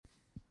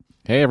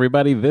Hey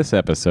everybody, this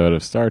episode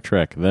of Star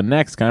Trek The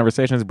Next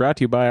Conversation is brought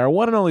to you by our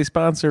one and only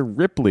sponsor,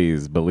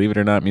 Ripley's Believe It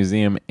or Not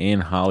Museum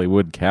in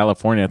Hollywood,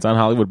 California. It's on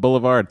Hollywood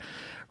Boulevard,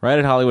 right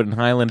at Hollywood and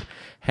Highland.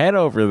 Head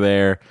over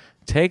there,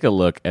 take a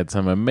look at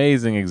some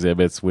amazing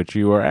exhibits, which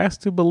you are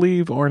asked to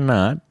believe or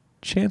not.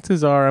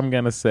 Chances are, I'm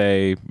going to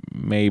say,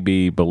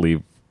 maybe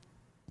believe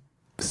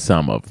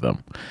some of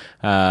them.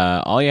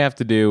 All you have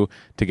to do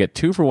to get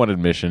 2-for-1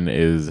 admission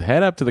is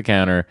head up to the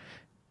counter,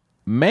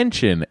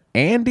 mention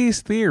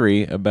Andy's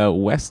theory about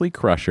Wesley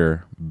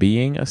Crusher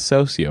being a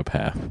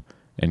sociopath,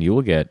 and you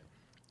will get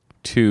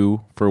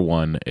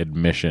 2-for-1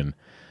 admission.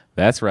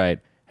 That's right.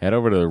 Head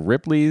over to the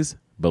Ripley's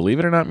Believe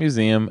It or Not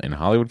Museum in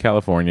Hollywood,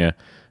 California.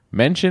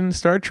 Mention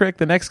Star Trek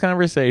The Next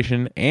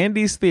Conversation,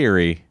 Andy's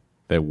theory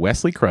that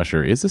Wesley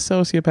Crusher is a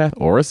sociopath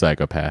or a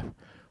psychopath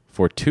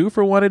for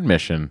 2-for-1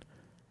 admission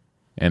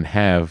and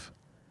have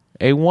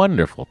a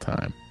wonderful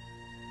time.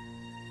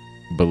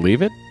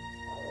 Believe it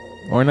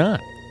or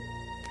not.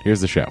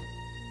 Here's the show.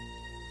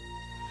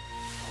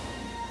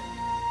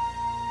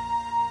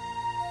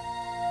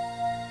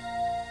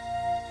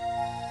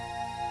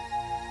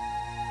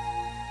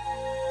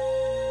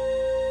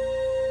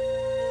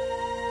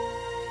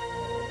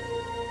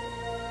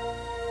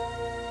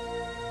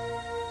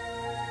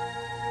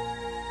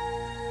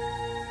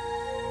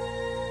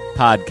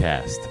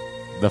 Podcast,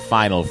 The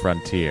Final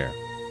Frontier.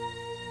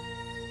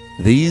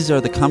 These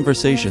are the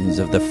conversations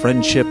of the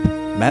friendship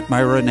Matt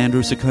Myra and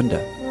Andrew Secunda.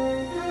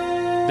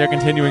 Their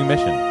continuing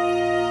mission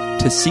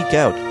to seek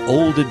out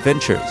old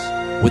adventures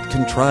with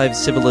contrived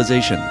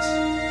civilizations.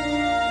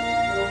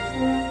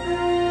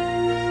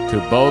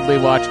 To boldly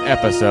watch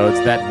episodes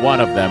that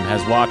one of them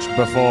has watched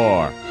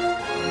before.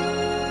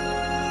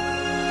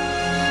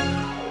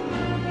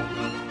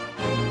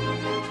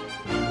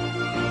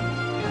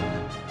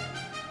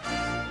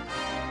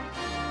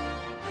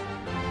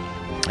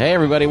 Hey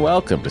everybody,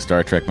 welcome to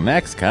Star Trek The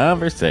Next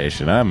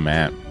Conversation. I'm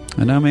Matt.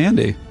 And I'm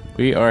Andy.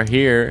 We are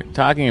here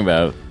talking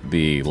about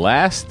the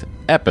last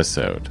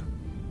episode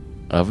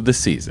of the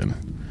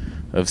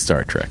season of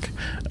Star Trek,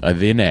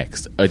 The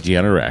Next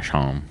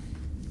Generation.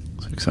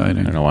 It's exciting.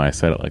 I don't know why I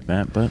said it like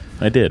that, but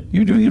I did.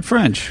 You're doing it in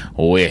French.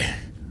 Oui.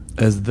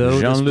 As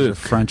though Jean-Luc. this was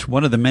a French,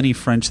 one of the many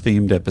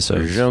French-themed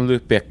episodes.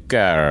 Jean-Luc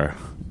Picard.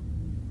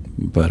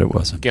 But it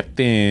wasn't.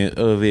 Captain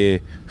of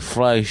the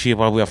flagship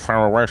of the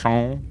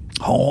Federation.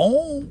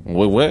 Oh.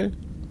 Oui, oui.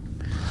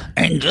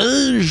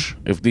 Engage.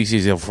 If this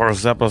is your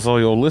first episode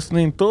you're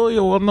listening to,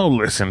 you will not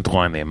listen to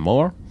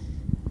anymore.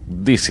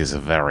 This is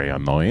very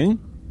annoying.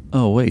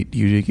 Oh, wait.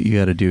 You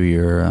got to do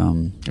your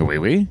Oui,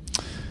 oui.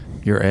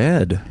 your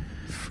ad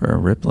for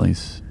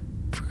Ripley's.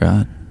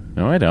 Forgot.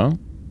 No, I don't.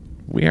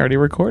 We already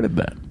recorded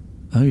that.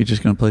 Oh, you're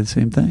just going to play the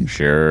same thing?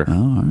 Sure.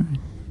 Oh,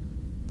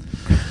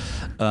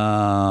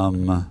 all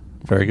right.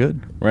 Very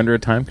good. We're under a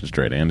time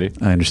constraint, Andy.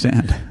 I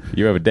understand.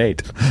 You have a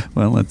date.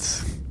 Well,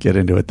 let's get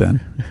into it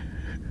then.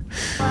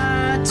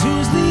 I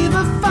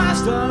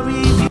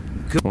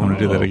want to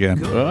do that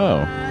again.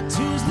 Oh.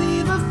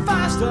 Leave a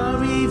 5-star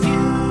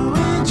review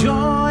and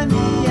join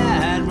the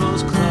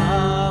Admirals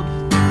Club.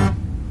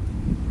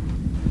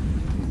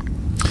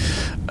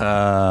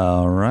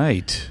 All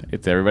right.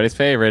 It's everybody's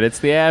favorite. It's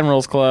the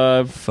Admirals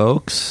Club.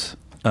 Folks,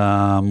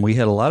 we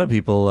had a lot of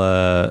people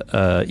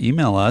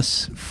email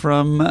us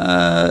from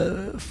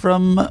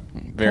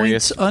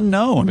points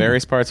unknown.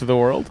 Various parts of the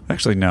world.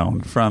 Actually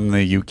known. From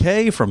the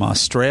UK, from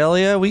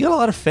Australia. We got a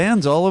lot of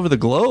fans all over the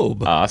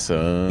globe.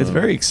 Awesome. It's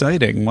very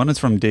exciting. One is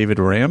from David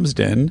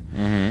Ramsden,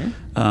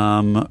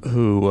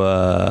 who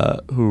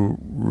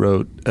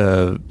wrote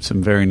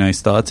some very nice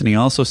thoughts. And he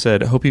also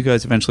said, I hope you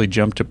guys eventually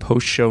jump to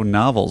post-show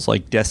novels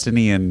like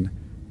Destiny and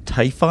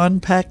Typhon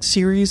Pact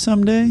series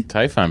someday.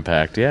 Typhon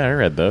Pact. Yeah, I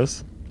read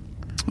those.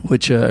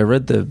 Which I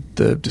read the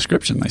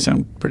description. They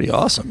sound pretty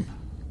awesome.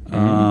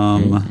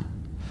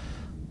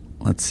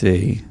 Let's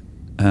see.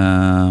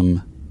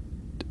 I'm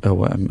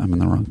on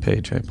the wrong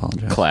page. I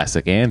apologize.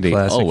 Classic Andy.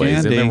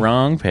 Always in the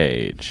wrong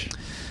page.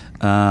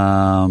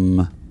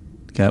 Got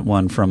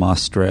one from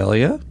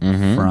Australia,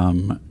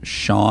 from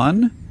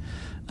Sean.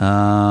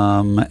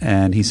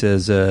 And he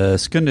says,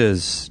 Skunda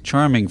is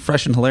charming,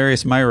 fresh, and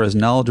hilarious. Myra is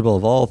knowledgeable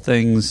of all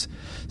things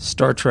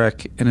Star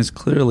Trek and is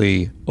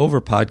clearly over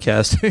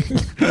podcasting,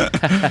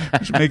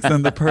 which makes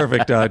them the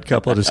perfect odd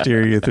couple to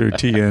steer you through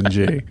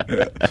TNG.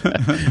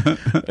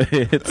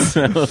 It's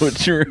so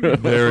true.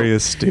 Very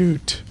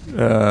astute.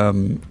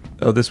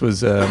 This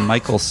was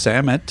Michael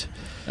Samet,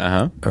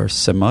 or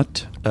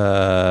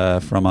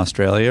Samut, from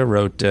Australia,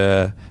 wrote,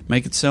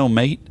 make it so,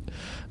 mate.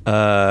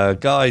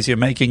 Guys, you're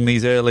making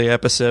these early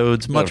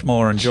episodes much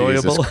more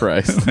enjoyable. Jesus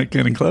Christ.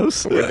 Getting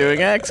close. We're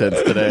doing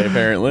accents today,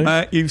 apparently.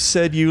 Matt, you've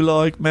said you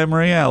like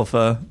Memory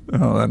Alpha.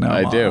 Oh, no,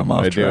 I do. I'm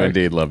off I do track.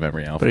 indeed love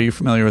Memory Alpha. But are you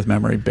familiar with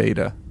Memory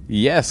Beta?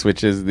 Yes,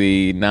 which is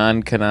the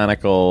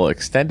non-canonical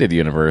extended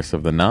universe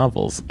of the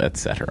novels,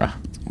 etc.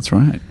 That's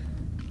right.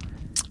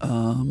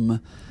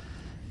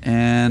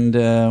 And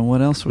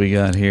what else we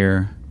got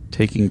here?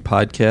 Taking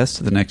podcasts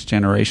to the next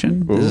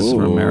generation. This is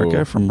from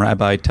America, from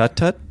Rabbi Tut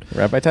Tut.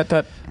 Rabbi Tut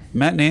Tut.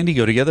 Matt and Andy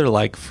go together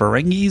like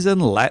Ferengis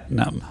and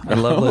Latinum. I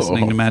love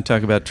listening to Matt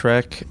talk about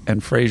Trek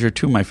and Frasier,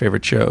 two of my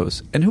favorite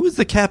shows. And who is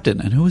the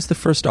captain and who is the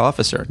first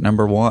officer?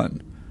 Number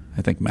one.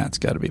 I think Matt's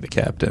got to be the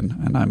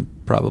captain, and I'm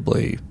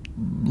probably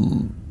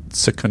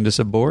Secundus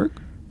Borg?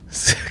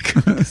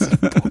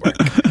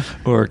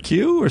 Or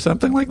Q or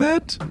something like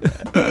that.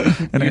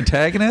 An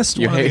antagonist?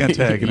 You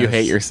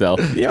hate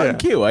yourself. Yeah, I'm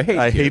Q. I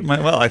hate Q.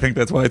 I think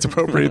that's why it's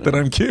appropriate that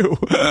I'm Q.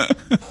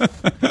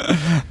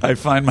 I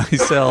find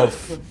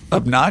myself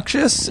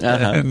obnoxious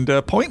and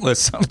pointless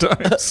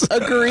sometimes.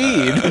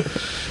 Agreed.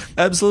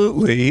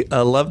 Absolutely.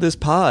 Love this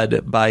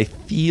pod by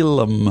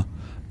Thielum.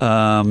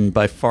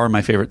 By far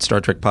my favorite Star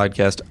Trek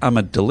podcast. I'm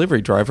a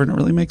delivery driver, and it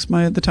really makes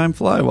the time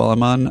fly while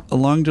I'm on a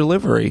long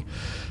delivery.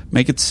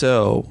 Make it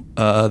so.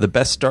 The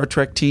best Star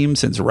Trek team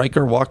since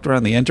Riker walked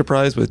around the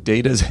Enterprise with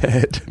Data's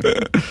head.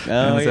 Is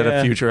that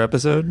a future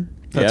episode?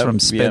 That's from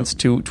Spence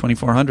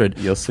 2400.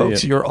 You'll see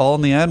Folks, you're all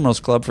in the Admirals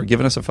Club for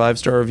giving us a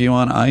 5-star review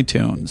on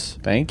iTunes.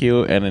 Thank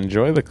you, and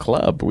enjoy the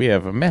club. We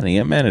have many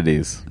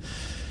amenities.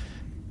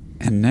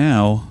 And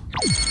now...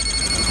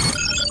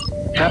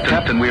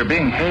 Captain, we are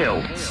being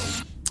hailed.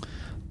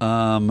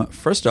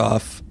 First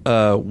off,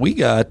 we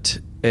got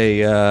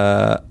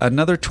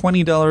another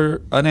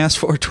 $20 unasked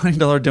for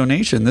 $20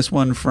 donation. This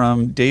one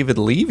from David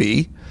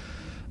Levy,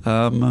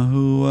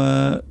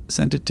 who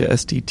sent it to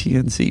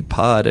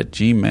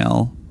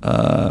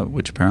sttncpod@gmail,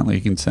 which apparently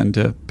you can send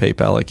to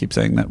PayPal. I keep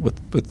saying that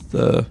with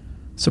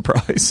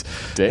surprise.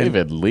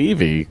 David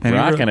Levy,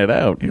 rocking it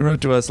out. He wrote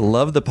to us,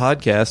 "Love the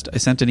podcast. I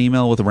sent an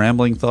email with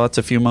rambling thoughts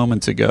a few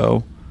moments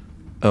ago."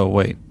 Oh,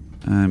 wait.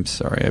 I'm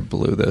sorry, I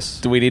blew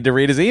this. Do we need to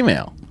read his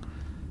email?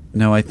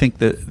 No, I think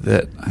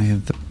that I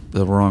have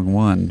the wrong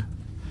one.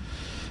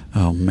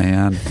 Oh,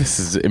 man. This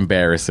is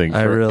embarrassing for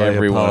everyone. I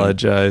really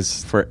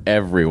apologize. For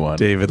everyone.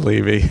 David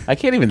Levy. I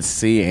can't even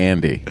see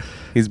Andy.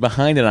 He's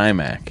behind an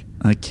iMac.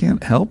 I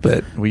can't help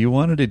it. Well, you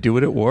wanted to do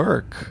it at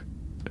work.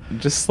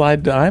 Just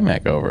slide the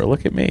iMac over.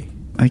 Look at me.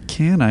 I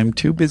can't. I'm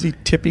too busy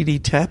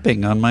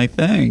tippity-tapping on my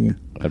thing.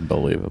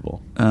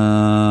 Unbelievable.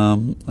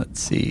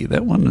 Let's see.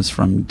 That one was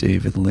from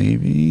David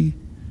Levy.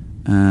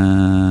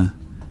 So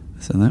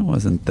that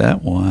wasn't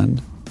that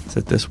one. Is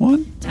it this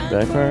one?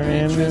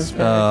 This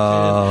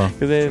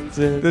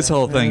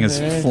whole thing is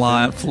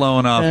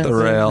flown off the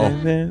rail.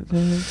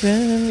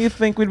 You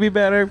think we'd be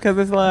better because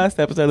it's the last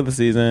episode of the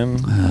season.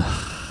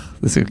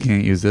 We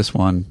can't use this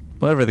one.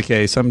 Whatever the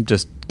case, I'm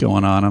just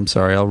going on. I'm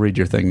sorry. I'll read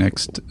your thing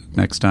next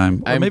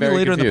time. Or maybe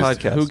later confused. in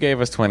the podcast. Who gave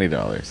us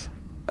 $20?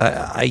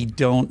 I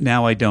don't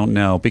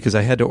know because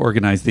I had to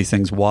organize these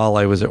things while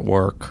I was at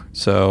work.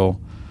 So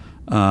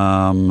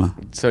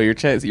you're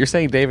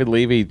saying David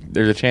Levy,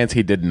 there's a chance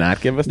he did not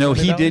give us $20? No,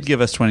 he did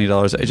give us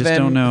 $20. I just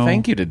don't know.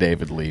 Thank you to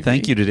David Levy.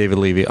 Thank you to David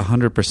Levy,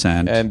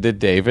 100%. And did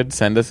David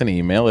send us an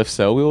email? If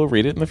so, we will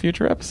read it in the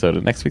future episode,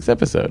 in next week's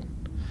episode.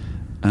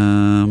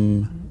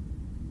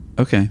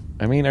 Okay.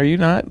 I mean, are you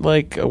not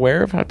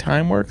aware of how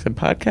time works in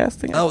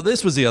podcasting? Oh,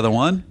 this was the other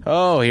one.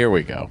 Oh, here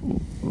we go.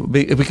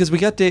 Because we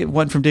got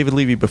one from David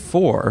Levy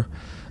before,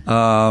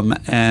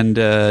 and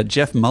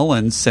Jeff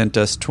Mullins sent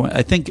us.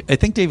 I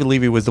think David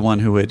Levy was the one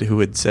who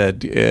had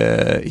said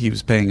he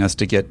was paying us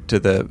to get to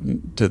the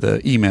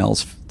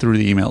emails through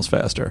the emails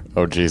faster.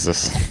 Oh,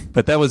 Jesus!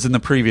 But that was in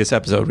the previous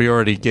episode. We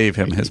already gave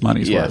him his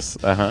money's worth.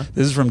 Yes.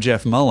 This is from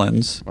Jeff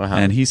Mullins,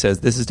 and he says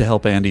this is to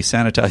help Andy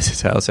sanitize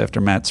his house after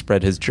Matt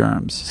spread his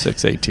germs.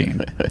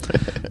 618.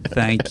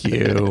 Thank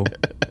you,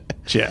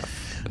 Jeff.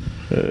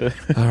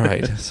 All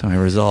right, so I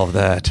resolved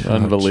that.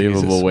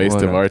 Unbelievable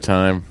waste of our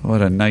time.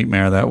 What a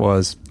nightmare that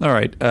was. All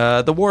right,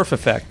 the Worf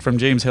effect from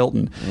James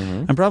Hilton.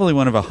 Mm-hmm. I'm probably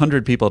one of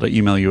 100 people to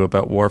email you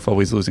about Worf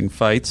always losing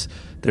fights.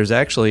 There's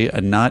actually a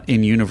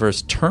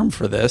not-in-universe term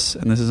for this,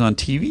 and this is on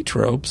TV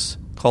tropes,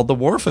 called the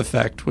Worf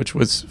effect, which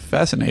was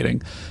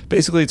fascinating.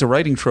 Basically, it's a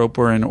writing trope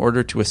where in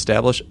order to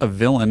establish a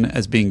villain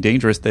as being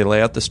dangerous, they lay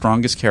out the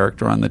strongest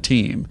character on the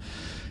team.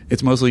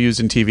 It's mostly used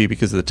in TV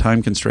because of the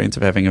time constraints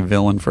of having a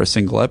villain for a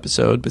single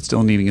episode, but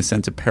still needing a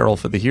sense of peril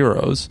for the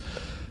heroes,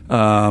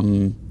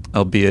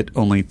 albeit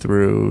only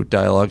through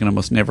dialogue and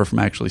almost never from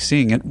actually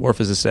seeing it.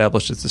 Worf is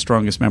established as the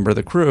strongest member of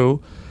the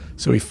crew,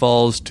 so he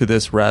falls to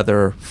this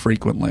rather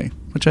frequently,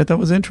 which I thought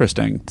was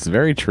interesting. It's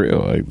very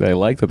true. I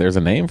like that there's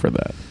a name for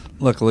that.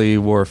 Luckily,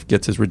 Worf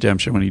gets his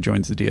redemption when he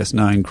joins the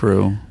DS9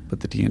 crew, but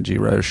the TNG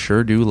writers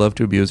sure do love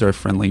to abuse our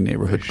friendly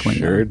neighborhood Klingon.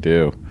 Sure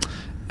do.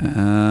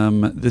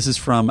 This is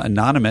from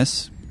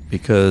Anonymous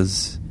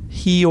because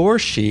he or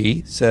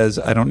she says,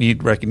 I don't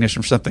need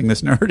recognition for something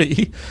this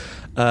nerdy.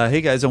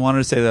 Hey, guys, I wanted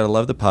to say that I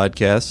love the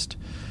podcast.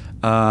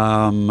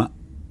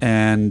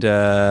 And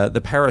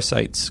the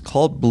parasites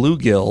called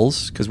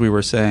bluegills, because we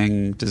were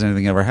saying, does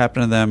anything ever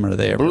happen to them? Or are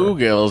they ever...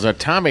 Bluegills are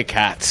Tommy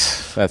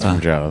cats. That's from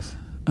Jaws.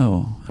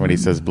 Oh. When he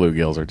says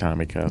bluegills are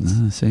Tommy cats.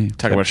 I see.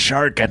 Talking about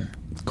sharkin'.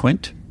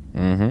 Quint?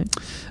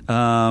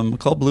 Mm-hmm.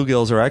 Called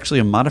bluegills are actually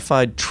a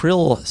modified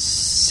trill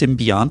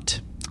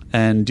symbiont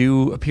and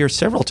do appear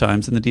several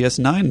times in the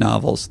DS9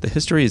 novels. The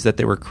history is that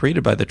they were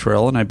created by the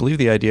Trill, and I believe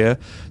the idea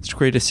is to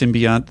create a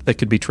symbiont that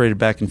could be traded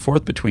back and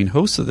forth between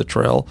hosts of the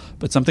Trill,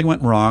 but something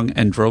went wrong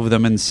and drove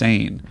them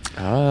insane.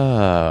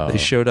 Oh. They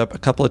showed up a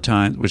couple of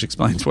times, which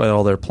explains why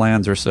all their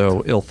plans are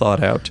so ill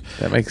thought out.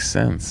 That makes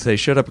sense. They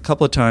showed up a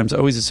couple of times,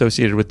 always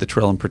associated with the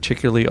Trill, and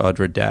particularly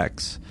Audra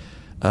Dax.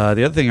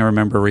 The other thing I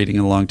remember reading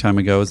a long time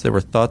ago is there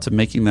were thoughts of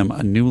making them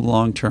a new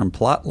long-term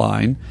plot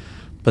line,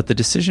 but the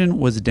decision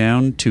was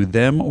down to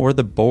them or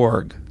the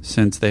Borg.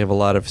 Since they have a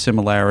lot of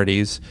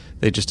similarities,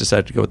 they just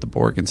decided to go with the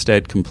Borg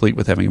instead, complete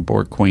with having a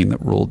Borg queen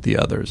that ruled the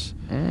others.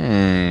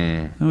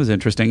 That was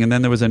interesting. And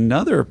then there was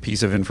another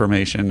piece of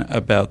information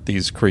about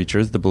these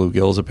creatures, the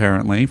bluegills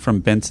apparently, from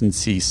Benson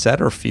C.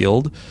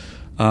 Satterfield,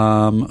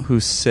 who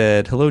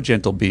said, "Hello,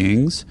 gentle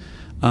beings.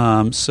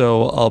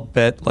 So I'll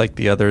bet, like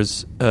the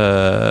others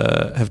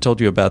have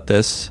told you about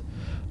this,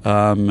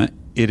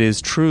 it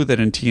is true that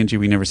in TNG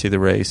we never see the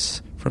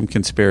race from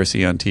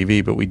Conspiracy on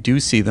TV, but we do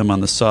see them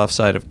on the soft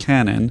side of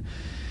canon.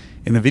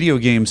 In the video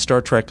game Star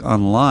Trek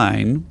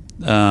Online,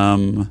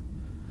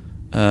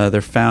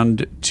 they're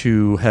found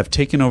to have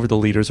taken over the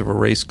leaders of a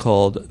race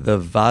called the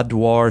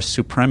Vaadwaur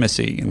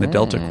Supremacy in the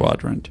Delta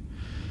Quadrant.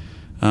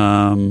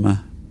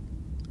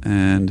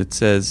 And it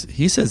says,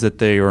 he says that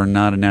they are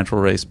not a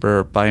natural race,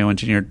 but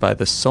bioengineered by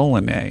the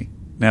Solanae.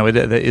 Now,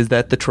 is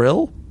that the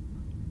Trill?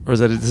 Or is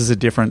that this is a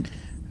different...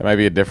 It might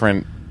be a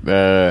different...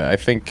 I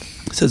think...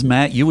 It says,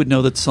 Matt, you would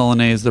know that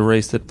Solanae is the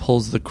race that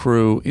pulls the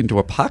crew into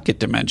a pocket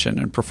dimension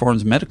and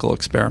performs medical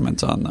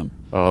experiments on them.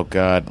 Oh,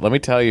 God. Let me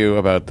tell you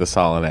about the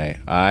Solanae.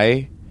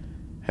 I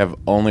have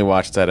only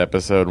watched that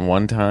episode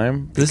one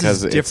time. This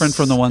is different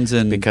from the ones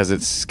in... Because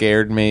it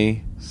scared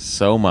me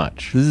so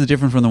much. This is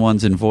different from the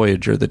ones in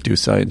Voyager that do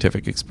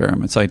scientific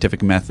experiments,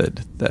 scientific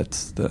method.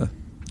 That's the...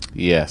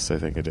 Yes, I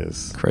think it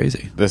is.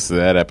 Crazy.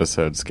 That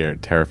episode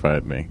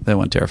terrified me. That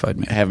one terrified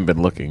me. I haven't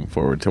been looking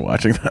forward to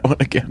watching that one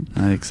again.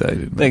 I'm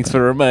excited. Thanks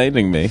for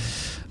reminding me.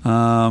 Is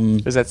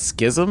that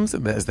Schisms?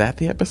 Is that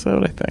the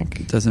episode, I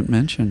think? Doesn't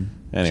mention.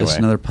 Anyway. Just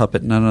another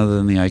puppet, none other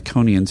than the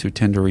Iconians, who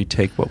tend to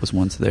retake what was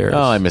once theirs.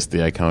 Oh, I missed the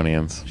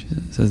Iconians.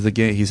 He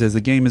says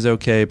the game is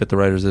okay, but the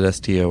writers at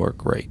STO are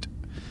great.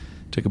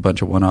 Took a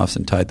bunch of one-offs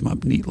and tied them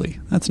up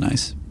neatly. That's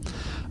nice.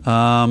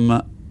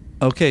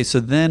 Okay, so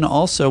then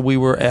also we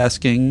were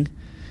asking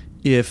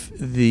if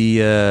the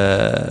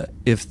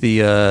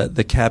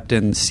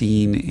captain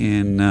scene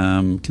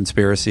in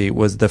Conspiracy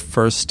was the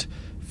first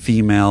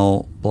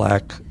female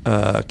black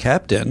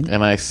captain.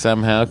 And I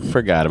somehow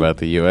forgot about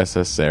the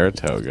USS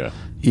Saratoga.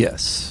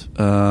 Yes,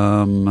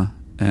 and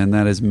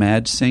that is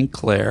Madge St.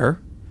 Clair.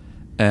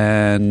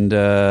 And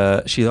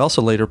she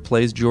also later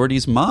plays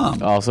Geordi's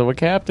mom. Also a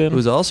captain.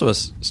 Who's also a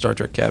Star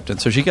Trek captain.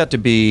 So she got to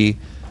be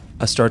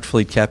a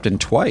Starfleet captain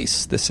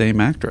twice, the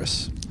same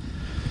actress.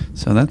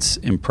 So that's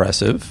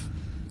impressive.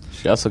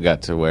 She also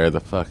got to wear the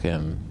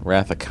fucking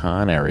Wrath of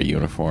Khan era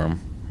uniform,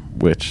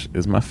 which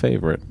is my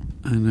favorite.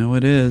 I know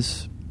it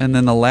is. And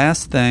then the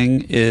last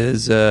thing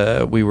is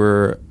we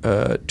were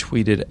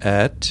tweeted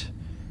at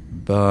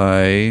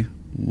by...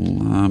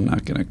 I'm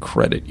not going to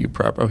credit you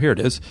proper. Oh, here it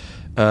is.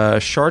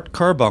 Shart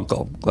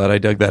Carbuncle. Glad I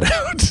dug that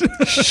out.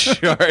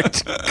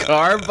 Shart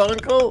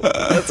Carbuncle?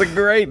 That's a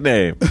great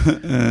name.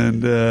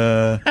 And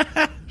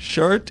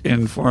Shart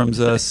informs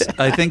us,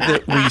 I think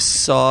that we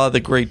saw the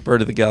Great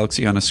Bird of the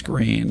Galaxy on a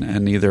screen,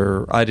 and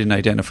either I didn't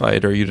identify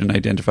it or you didn't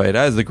identify it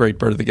as the Great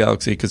Bird of the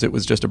Galaxy because it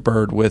was just a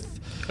bird with...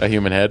 A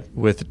human head?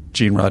 With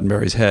Gene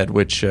Roddenberry's head,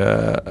 which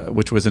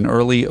was an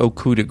early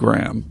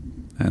ocutogram.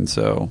 And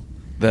so...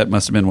 That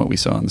must have been what we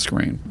saw on the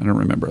screen. I don't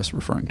remember us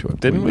referring to it.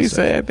 Didn't we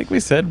say? I think we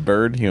said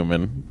bird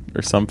human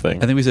or something.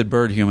 I think we said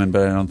bird human,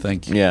 but I don't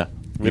think. Yeah,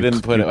 we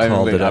didn't put it. I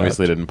mean, we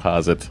obviously didn't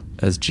pause it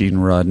as Gene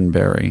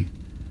Roddenberry,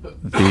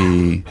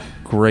 the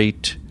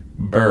great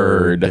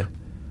bird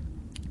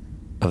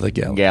of the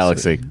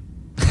galaxy.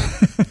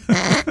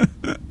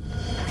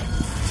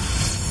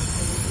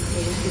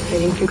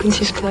 Radio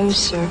frequencies closed,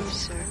 sir.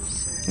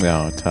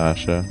 Oh,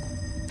 Tasha.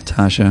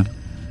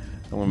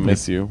 I'm going to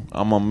miss you.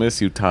 I'm going to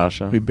miss you,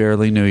 Tasha. We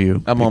barely knew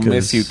you. I'm going to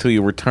miss you till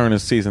you return in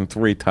season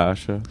 3,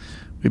 Tasha.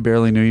 We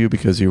barely knew you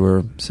because you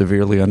were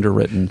severely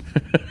underwritten.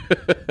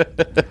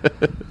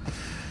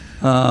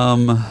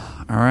 All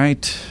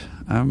right.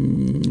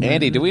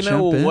 Andy, do we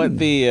know what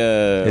the...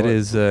 it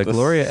is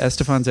Gloria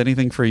Estefan's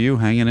Anything for You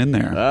hanging in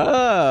there.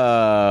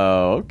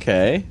 Oh,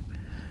 okay.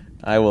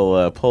 I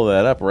will pull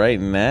that up right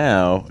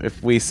now.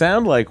 If we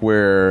sound like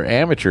we're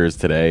amateurs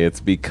today, it's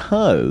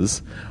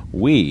because...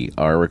 we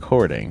are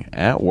recording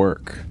at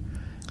work,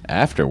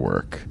 after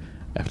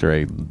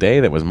a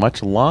day that was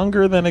much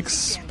longer than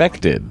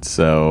expected.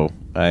 So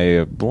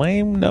I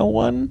blame no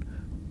one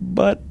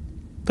but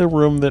the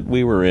room that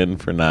we were in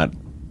for not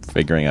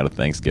figuring out a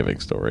Thanksgiving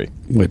story.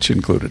 Which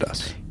included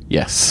us.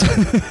 Yes.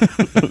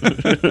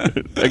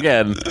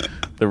 Again,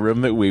 the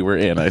room that we were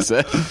in, I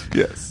said.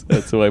 Yes.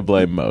 That's who I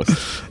blame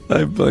most.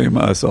 I blame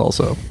us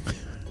also.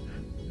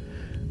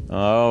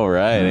 All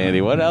right,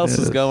 Andy, what else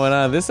is going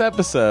on? This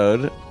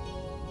episode...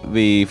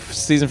 The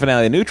season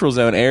finale of Neutral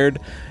Zone aired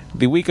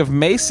the week of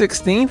May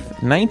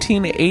 16th,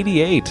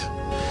 1988.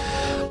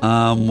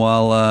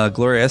 While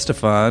Gloria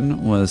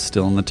Estefan was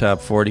still in the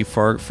top 40,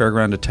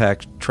 Fairground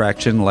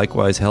Attraction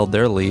likewise held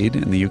their lead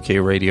in the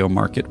UK radio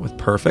market with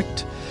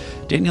Perfect.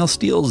 Danielle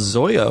Steele's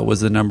Zoya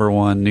was the number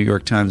one New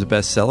York Times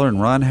bestseller, and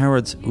Ron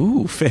Howard's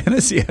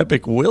fantasy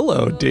epic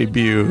Willow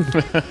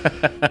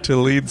debuted to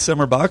lead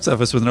summer box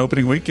office with an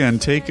opening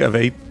weekend take of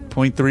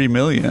 $8.3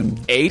 million.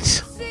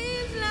 8?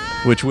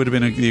 Which would have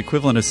been the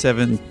equivalent of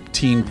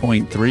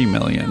 $17.3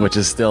 million. Which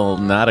is still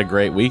not a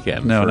great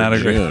weekend. No, not June.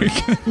 a great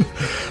weekend.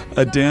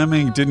 A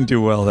damning didn't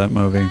do well, that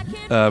movie.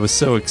 I was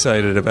so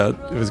excited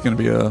about it was going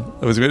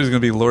to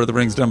be Lord of the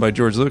Rings done by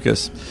George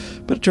Lucas,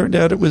 but it turned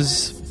out it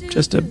was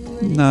just a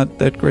not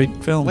that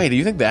great film. Wait, do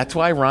you think that's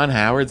why Ron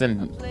Howard's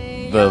in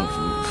the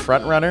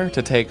front runner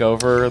to take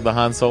over the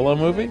Han Solo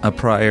movie? A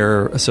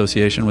prior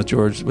association with the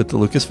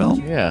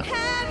Lucasfilm? Yeah.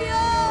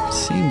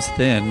 Seems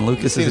thin.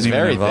 Lucas Seems isn't even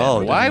very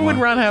involved. thin. Why would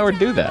Ron Howard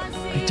do that?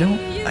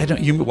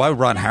 Why would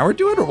Ron Howard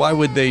do it, or why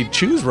would they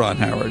choose Ron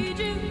Howard?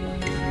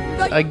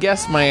 I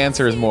guess my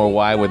answer is more,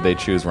 why would they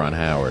choose Ron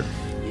Howard?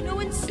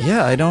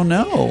 Yeah, I don't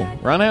know.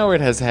 Ron Howard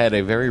has had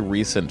a very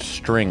recent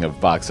string of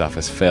box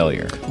office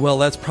failure. Well,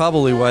 that's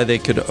probably why they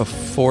could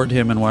afford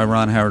him, and why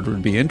Ron Howard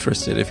would be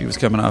interested. If he was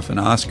coming off an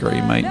Oscar,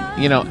 he might...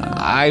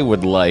 I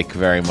would like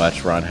very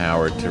much Ron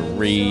Howard to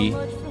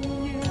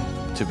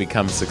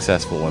become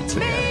successful once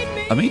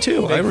again. Me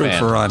too. I root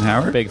for Ron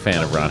Howard. Big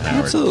fan of Ron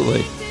Howard.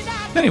 Absolutely.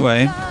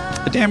 Anyway,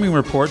 a damning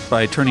report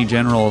by Attorney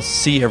General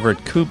C.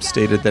 Everett Koop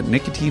stated that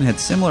nicotine had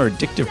similar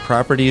addictive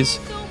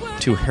properties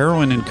to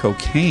heroin and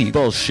cocaine.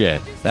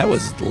 Bullshit. That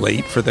was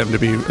late for them to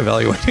be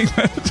evaluating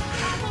that.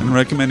 And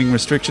recommending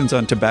restrictions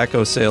on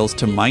tobacco sales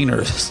to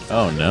minors.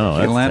 Oh, no.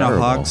 The Atlanta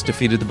terrible. Hawks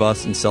defeated the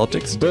Boston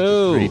Celtics.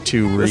 Boo.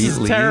 3-2 This is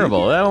lead.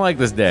 terrible. I don't like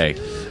this day.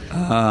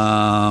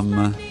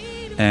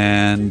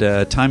 And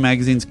Time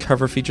Magazine's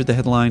cover featured the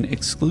headline,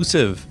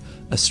 Exclusive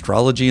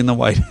Astrology in the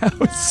White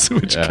House,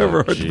 which cover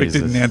art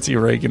depicted Nancy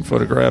Reagan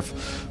photograph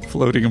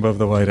floating above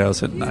the White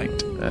House at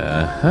night.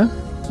 Uh-huh.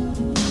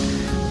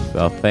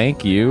 Well,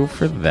 thank you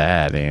for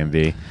that,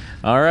 Andy.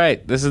 All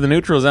right, this is The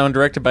Neutral Zone,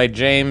 directed by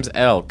James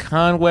L.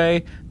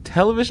 Conway,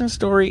 television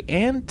story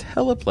and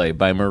teleplay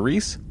by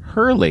Maurice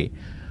Hurley,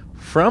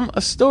 from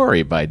a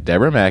story by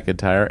Deborah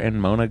McIntyre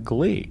and Mona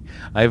Glee.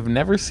 I've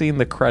never seen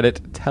the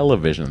credit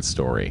television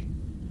story.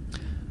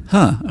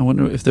 Huh, I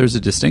wonder if there's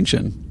a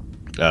distinction.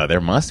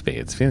 There must be.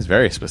 It seems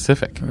very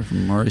specific.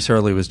 Maurice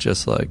Hurley was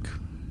just like,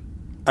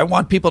 I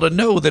want people to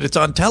know that it's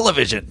on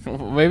television.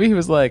 Maybe he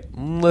was like,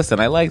 listen,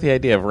 I like the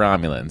idea of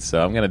Romulans,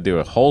 so I'm going to do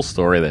a whole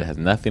story that has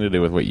nothing to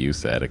do with what you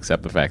said,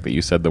 except the fact that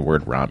you said the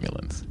word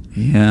Romulans.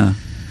 Yeah.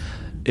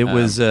 It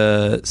was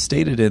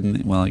stated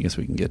in... Well, I guess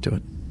we can get to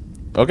it.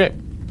 Okay.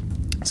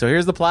 So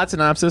here's the plot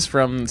synopsis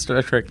from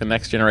Star Trek The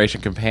Next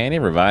Generation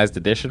Companion, revised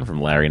edition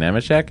from Larry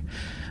Nemeczek.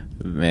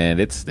 And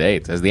it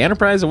states, as the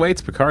Enterprise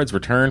awaits Picard's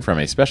return from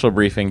a special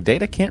briefing,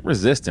 Data can't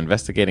resist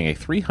investigating a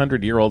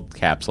 300-year-old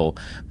capsule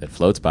that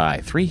floats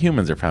by. 3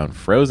 humans are found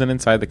frozen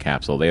inside the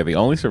capsule. They are the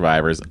only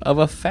survivors of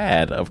a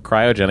fad of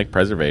cryogenic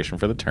preservation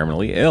for the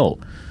terminally ill.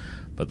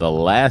 But the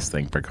last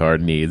thing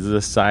Picard needs is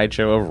a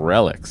sideshow of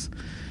relics.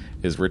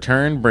 His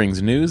return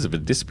brings news of the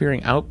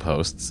disappearing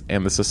outposts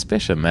and the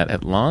suspicion that,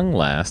 at long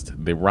last,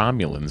 the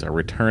Romulans are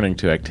returning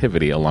to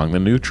activity along the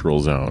neutral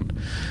zone.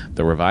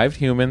 The revived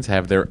humans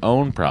have their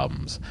own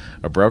problems.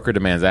 A broker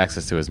demands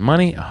access to his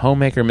money, a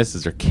homemaker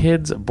misses her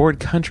kids, a bored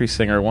country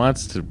singer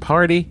wants to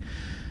party.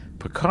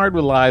 Picard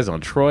relies on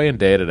Troy and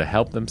Data to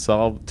help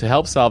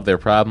solve their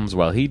problems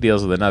while he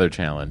deals with another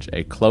challenge,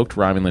 a cloaked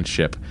Romulan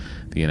ship,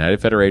 the United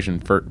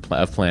Federation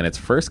of Planets'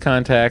 first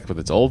contact with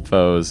its old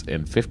foes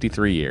in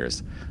 53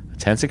 years.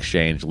 Tense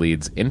exchange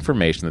leads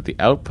information that the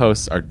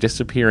outposts are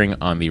disappearing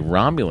on the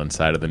Romulan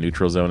side of the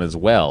neutral zone as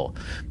well.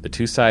 The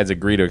two sides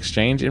agree to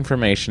exchange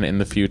information in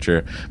the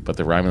future, but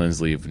the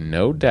Romulans leave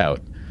no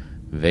doubt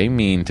they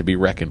mean to be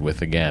reckoned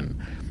with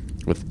again.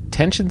 With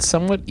tension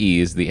somewhat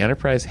eased, the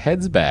Enterprise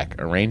heads back,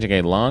 arranging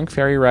a long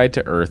ferry ride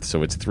to Earth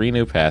so its 3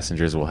 new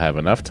passengers will have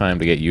enough time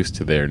to get used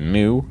to their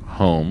new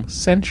home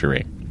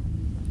century.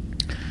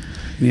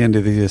 The end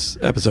of this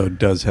episode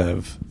does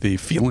have the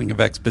feeling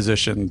of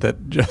exposition that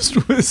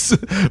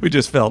we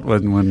just felt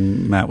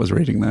when Matt was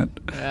reading that.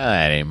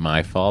 That ain't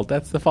my fault.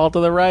 That's the fault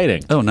of the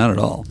writing. Oh, not at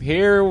all.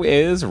 Here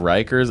is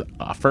Riker's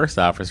first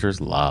officer's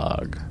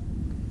log.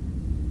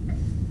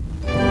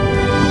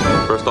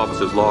 First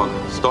officer's log,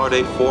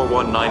 stardate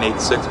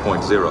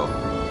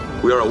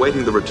 41986.0. We are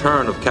awaiting the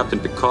return of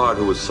Captain Picard,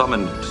 who was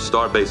summoned to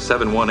Starbase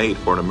 718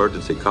 for an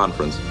emergency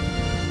conference.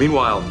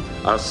 Meanwhile,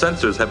 our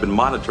sensors have been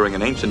monitoring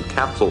an ancient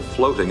capsule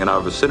floating in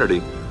our vicinity,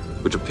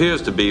 which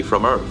appears to be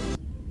from Earth.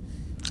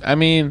 I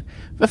mean,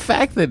 the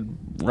fact that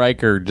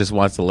Riker just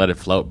wants to let it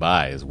float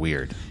by is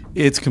weird.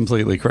 It's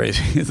completely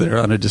crazy. They're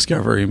on a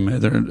discovery,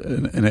 they're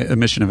in a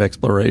mission of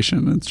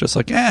exploration. It's just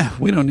like,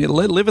 we don't need to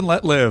live and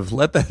let live.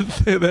 Let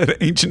that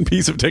ancient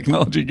piece of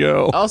technology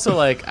go. Also,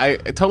 like, I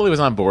totally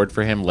was on board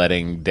for him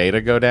letting Data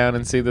go down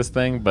and see this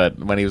thing, but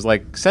when he was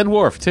like, send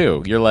Worf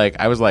too,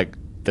 I was like,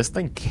 this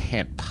thing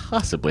can't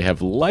possibly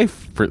have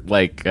life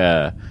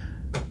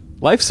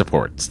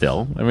support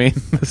still. I mean,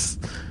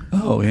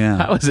 Oh, yeah.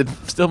 how is it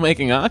still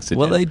making oxygen?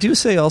 Well, they do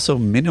say also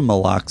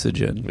minimal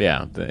oxygen.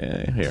 Yeah,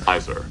 here. Aye,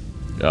 sir.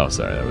 Oh,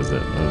 sorry, that was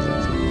it.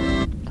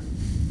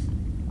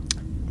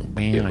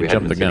 Man, If I we hadn't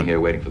jumped the been sitting gun. here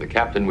waiting for the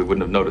captain, we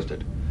wouldn't have noticed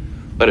it.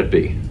 Let it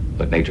be.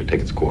 Let nature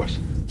take its course.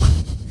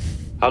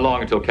 How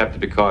long until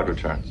Captain Picard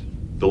returns?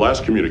 The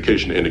last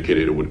communication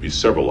indicated it would be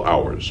several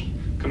hours.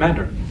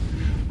 Commander,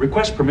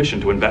 request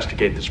permission to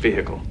investigate this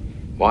vehicle.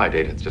 Why,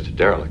 Data? It's just a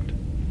derelict.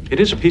 It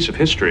is a piece of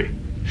history.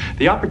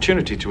 The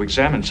opportunity to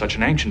examine such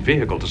an ancient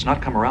vehicle does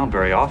not come around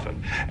very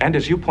often. And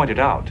as you pointed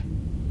out,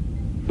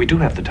 we do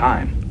have the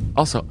time.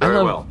 Also,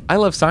 Very well. I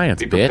love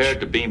science, Be bitch. prepared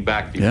to beam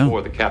back Yeah.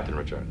 before the captain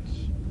returns.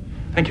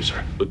 Thank you,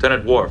 sir.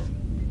 Lieutenant Worf,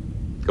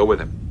 go with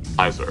him.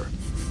 Aye, sir.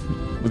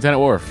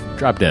 Lieutenant Worf,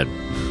 drop dead.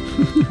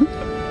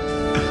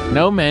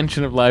 No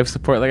mention of life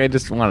support. Like, I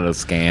just wanted a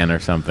scan or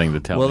something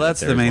to tell Well, me that's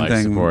that the there's main life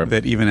thing support.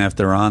 that even if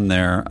they're on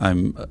there,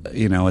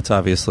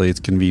 it's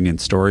convenient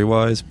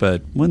story-wise,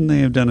 but wouldn't they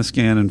have done a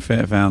scan and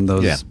found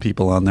those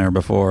people on there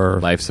before?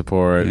 Life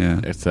support, Yeah.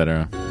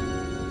 etc.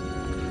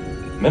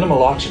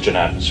 Minimal oxygen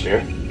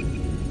atmosphere.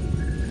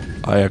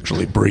 I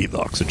actually breathe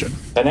oxygen.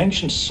 An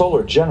ancient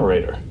solar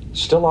generator,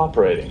 still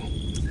operating.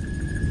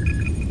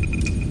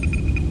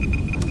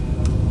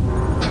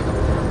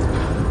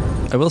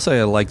 I will say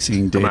I like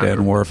seeing Data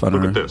Commander, and Worf on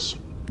look at this.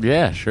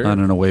 Yeah, sure.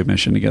 an away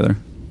mission together.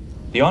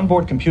 The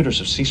onboard computers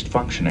have ceased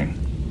functioning.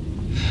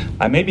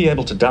 I may be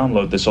able to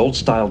download this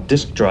old-style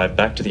disk drive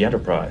back to the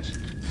Enterprise.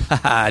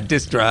 Haha,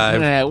 disk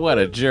drive. What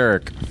a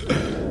jerk.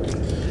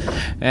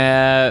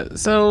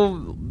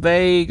 So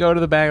they go to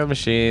the back of the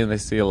machine. They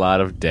see a lot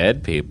of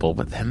dead people,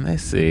 but then they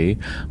see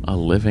a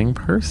living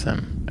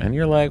person. And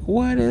you're like,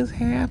 what is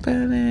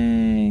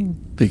happening?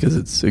 Because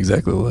it's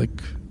exactly like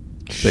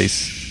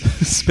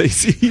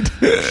Space Heat.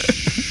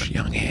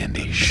 Young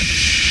Andy.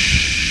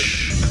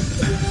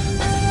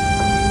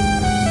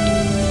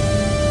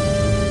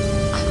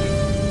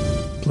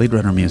 Blade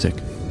Runner music.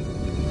 Did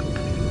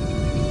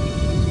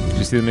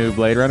you see the new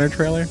Blade Runner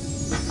trailer?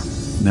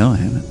 No, I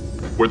haven't.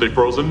 Were they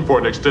frozen for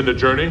an extended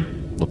journey?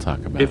 We'll talk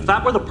about If it.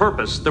 that were the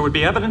purpose, there would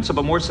be evidence of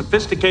a more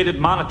sophisticated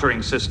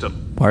monitoring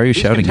system. Why are you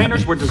These shouting at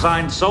containers me? were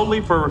designed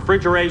solely for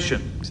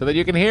refrigeration. So that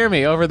you can hear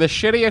me over the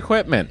shitty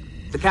equipment.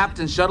 The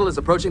captain's shuttle is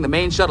approaching the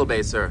main shuttle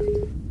bay, sir.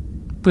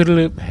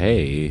 Boodaloop.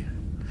 Hey.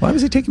 Why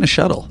was he taking a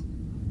shuttle?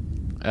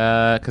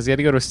 Because he had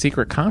to go to a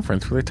secret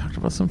conference where they talked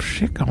about some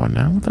shit going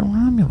on with the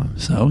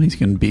Romulans. So he's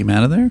going to beam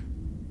out of there?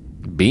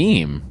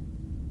 Beam.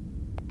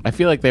 I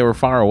feel like they were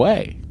far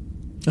away.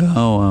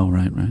 Oh,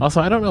 right. Also,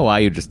 I don't know why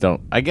you just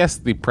don't. I guess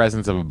the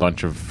presence of a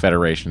bunch of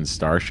Federation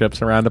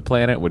starships around a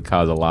planet would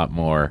cause a lot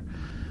more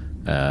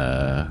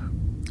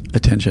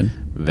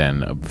Attention.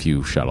 than a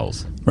few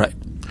shuttles. Right.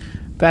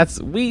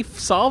 We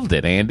solved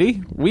it,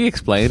 Andy. We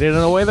explained it in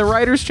a way the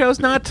writers chose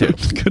not to.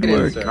 Good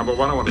work. Number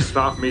 1, I want a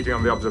staff meeting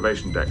on the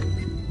observation deck.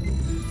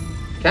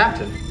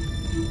 Captain,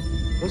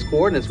 those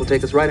coordinates will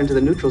take us right into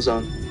the neutral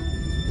zone.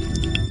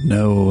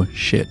 No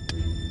shit.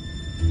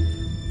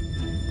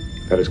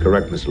 That is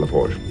correct, Mr.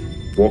 LaForge.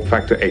 Warp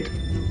factor 8.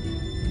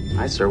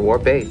 Aye, sir,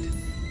 warp 8.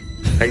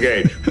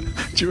 Engage.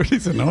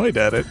 Jordy's annoyed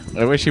at it.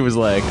 I wish he was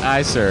like,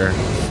 aye, sir,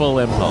 full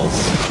impulse.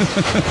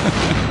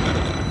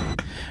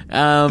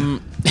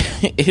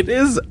 It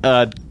is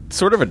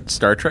sort of a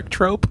Star Trek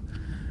trope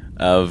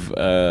of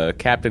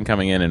captain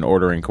coming in and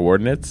ordering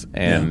coordinates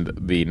and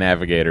the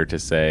navigator to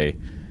say,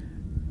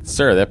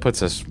 sir, that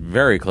puts us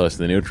very close to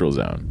the neutral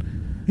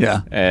zone.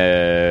 Yeah.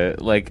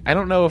 I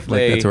don't know if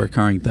That's a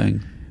recurring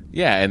thing.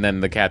 Yeah, and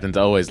then the captain's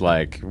always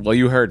like, well,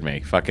 you heard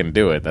me. Fucking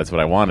do it. That's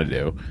what I want to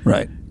do.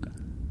 Right.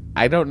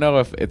 I don't know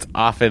if it's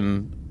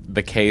often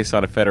the case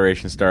on a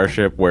Federation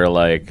starship where,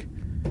 like,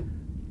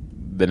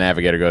 the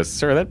navigator goes,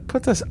 sir, that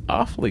puts us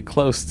awfully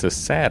close to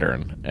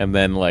Saturn. And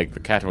then, like, the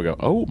captain will go,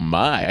 oh,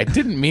 my, I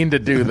didn't mean to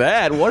do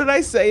that. What did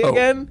I say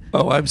again?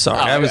 Oh, I'm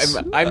sorry. I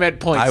meant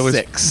 0.6. I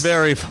was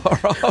very far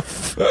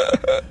off.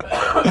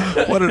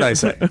 What did I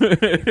say?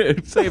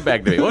 Say it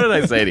back to me. What did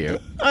I say to you?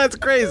 Oh, that's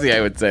crazy,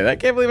 I would say. I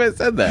can't believe I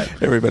said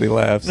that. Everybody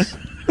laughs.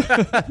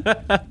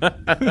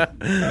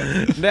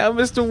 Now,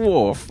 Mr.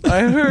 Worf,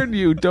 I heard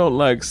you don't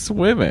like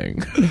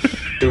swimming.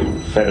 2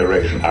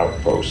 Federation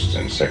outposts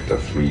in Sector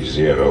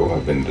 3-0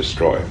 have been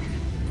destroyed.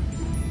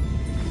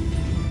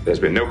 There's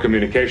been no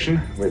communication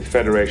with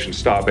Federation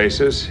star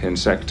bases in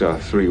Sector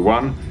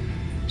 3-1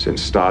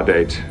 since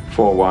stardate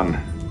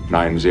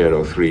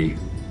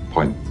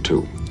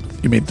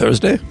 41903.2. You mean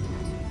Thursday?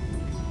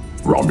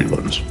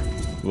 Romulans.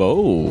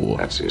 Whoa.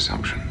 That's the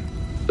assumption.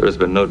 There has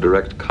been no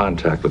direct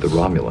contact with the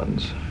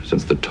Romulans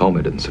since the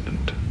Tomid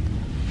incident.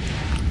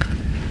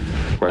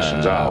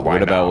 Questions are, why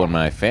What about now? when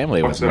my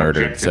family What's was their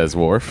murdered, objective? says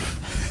Worf.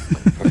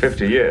 For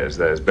 50 years,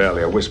 there's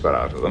barely a whisper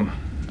out of them.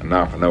 And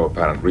now, for no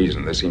apparent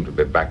reason, they seem to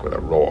be back with a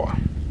roar.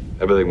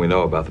 Everything we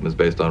know about them is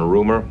based on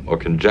rumor or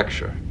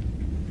conjecture.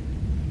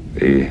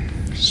 The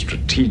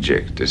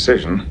strategic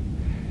decision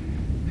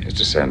is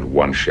to send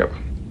one ship.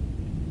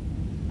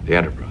 The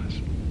Enterprise.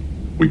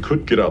 We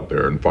could get out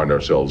there and find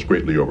ourselves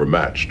greatly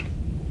overmatched.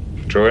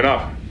 True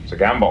enough. It's a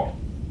gamble.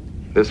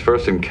 This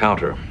first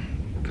encounter,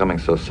 coming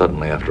so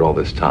suddenly after all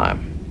this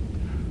time,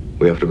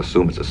 we have to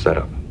assume it's a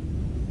setup.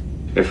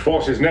 If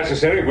force is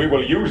necessary, we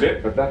will use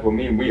it, but that will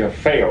mean we have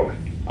failed.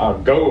 Our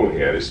goal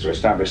here is to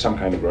establish some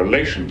kind of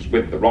relations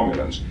with the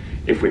Romulans.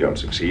 If we don't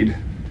succeed,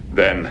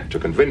 then to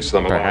convince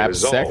them of our Perhaps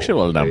resolve.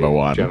 sexual, number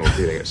one. The general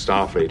feeling at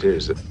Starfleet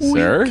is that...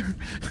 Sir?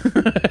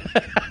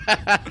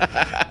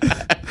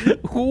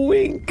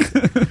 Wink.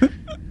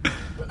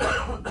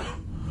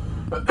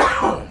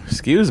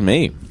 Excuse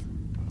me.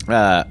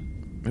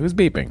 Who's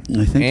beeping?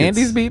 I think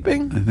Andy's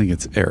beeping? I think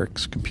it's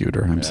Eric's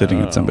computer. I'm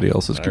sitting at somebody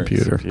else's Eric's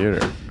computer.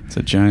 It's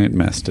a giant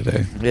mess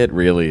today. It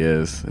really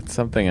is. It's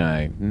something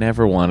I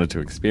never wanted to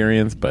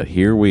experience, but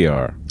here we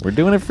are. We're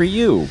doing it for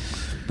you.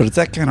 But it's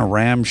that kind of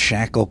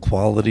ramshackle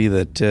quality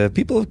that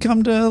people have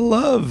come to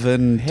love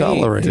and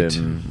tolerate.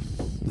 And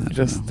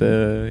just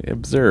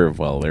observe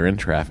while they're in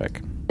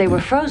traffic. They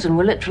were frozen.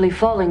 We're literally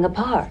falling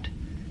apart.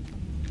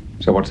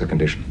 So what's the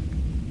condition?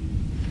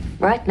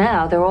 Right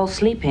now, they're all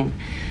sleeping.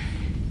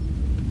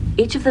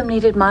 Each of them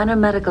needed minor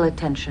medical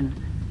attention.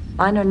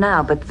 Minor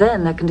now, but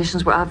then their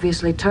conditions were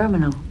obviously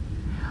terminal.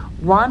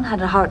 One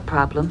had a heart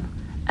problem,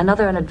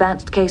 another an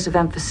advanced case of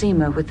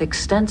emphysema with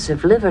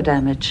extensive liver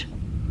damage.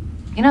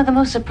 You know, the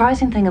most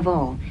surprising thing of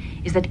all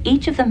is that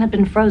each of them had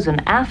been frozen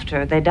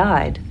after they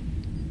died.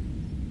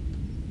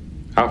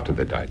 After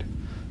they died?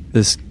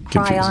 This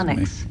confuses me.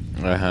 Cryonics.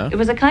 Uh-huh. It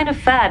was a kind of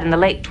fad in the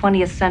late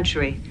 20th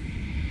century.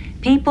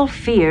 People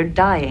feared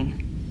dying.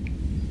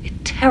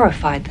 It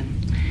terrified them.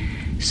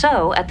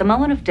 So, at the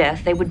moment of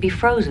death, they would be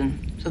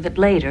frozen, so that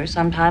later,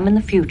 sometime in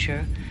the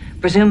future,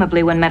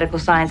 presumably when medical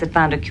science had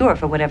found a cure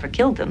for whatever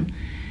killed them,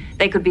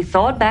 they could be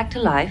thawed back to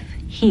life,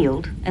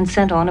 healed, and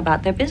sent on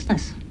about their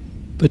business.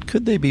 But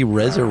could they be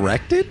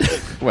resurrected?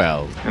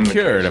 Well, In the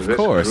cured, case of of this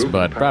course, group,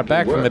 but brought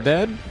back from the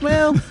apparently dead?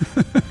 Well,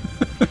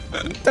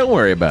 don't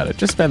worry about it.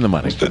 Just spend the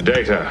money. Mr.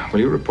 Data, will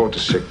you report to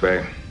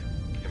sickbay?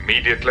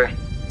 Immediately?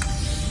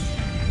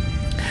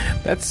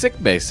 That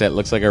sickbay set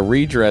looks like a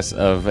redress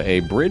of a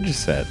bridge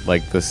set.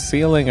 Like the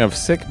ceiling of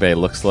sickbay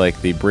looks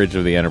like the bridge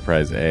of the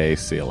Enterprise A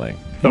ceiling.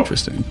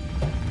 Interesting.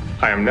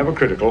 I am never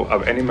critical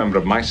of any member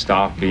of my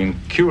staff being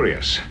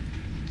curious,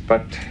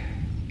 but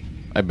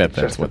I bet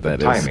that's just what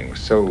that that the is. timing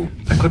was so...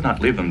 I could not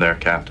leave them there,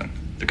 Captain.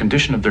 The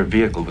condition of their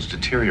vehicle was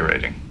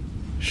deteriorating.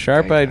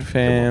 Sharp-eyed They were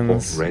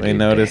fans already may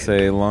notice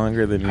dead. a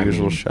longer than I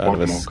usual mean, shot what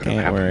of a more could have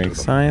happened scant-wearing to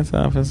them? science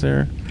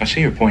officer. I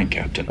see your point,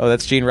 Captain. Oh,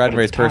 that's Gene But at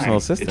Roddenberry's the time, personal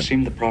assistant. It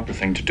seemed the proper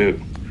thing to do.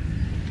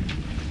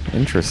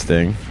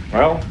 Interesting.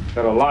 Well,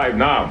 they're alive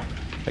now.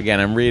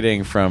 Again, I'm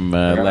reading from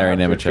Larry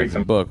have to treat Nemechek's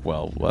them. book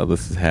while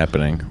this is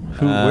happening.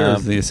 Where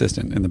is the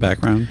assistant in the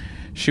background?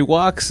 She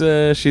walks,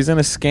 she's in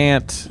a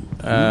scant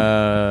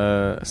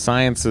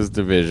sciences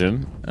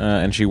division,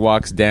 and she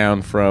walks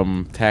down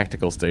from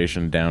tactical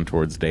station down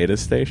towards data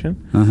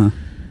station. Uh-huh.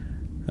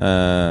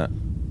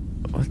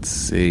 Let's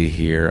see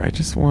here. I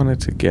just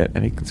wanted to get...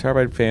 Any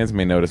Carbide fans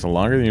may notice a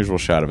longer than usual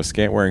shot of a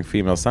scant-wearing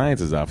female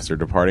sciences officer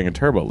departing a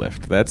turbo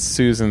lift. That's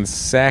Susan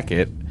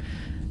Sackett,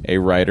 a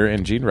writer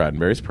and Gene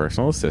Roddenberry's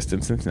personal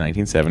assistant since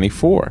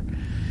 1974.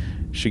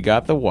 She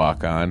got the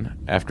walk-on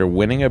after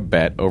winning a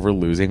bet over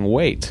losing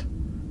weight.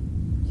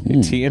 A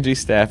TNG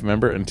staff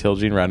member until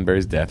Gene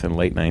Roddenberry's death in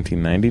late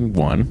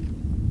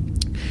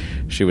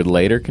 1991. She would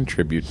later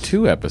contribute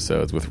 2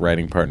 episodes with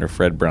writing partner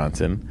Fred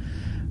Bronson,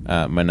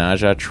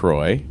 Menage a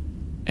Troy,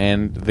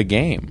 and The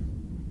Game.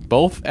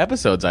 Both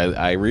episodes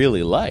I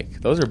really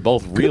like. Those are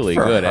both really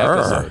good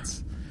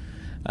episodes.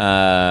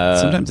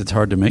 Sometimes it's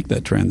hard to make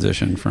that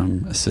transition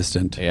from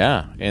assistant.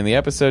 Yeah. In the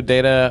episode,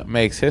 Data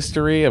makes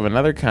history of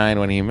another kind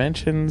when he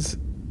mentions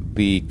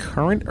the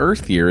current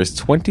Earth year is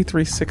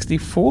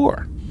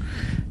 2364.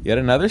 Yet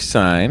another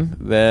sign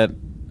that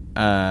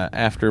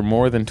after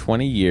more than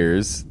 20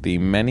 years, the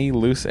many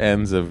loose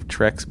ends of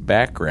Trek's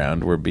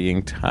background were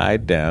being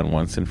tied down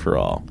once and for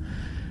all.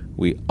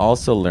 We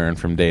also learn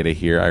from Data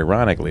here,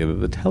 ironically, that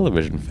the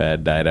television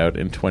fad died out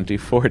in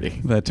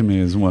 2040. That to me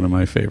is one of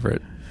my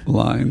favorite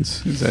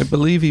lines. I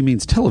believe he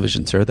means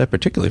television, sir. That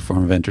particular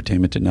form of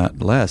entertainment did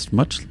not last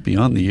much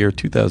beyond the year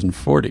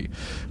 2040,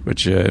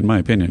 which, in my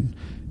opinion,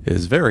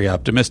 is very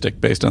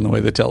optimistic based on the way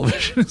the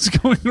television is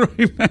going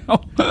right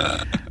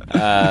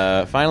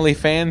now. Finally,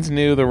 fans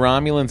knew the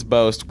Romulans'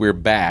 boast, "We're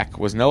back,"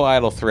 was no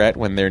idle threat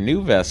when their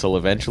new vessel,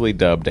 eventually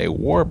dubbed a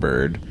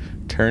Warbird,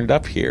 turned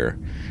up here.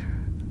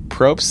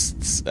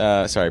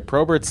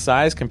 Probert's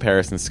size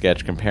comparison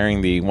sketch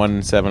comparing the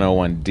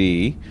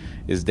 1701D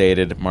is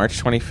dated March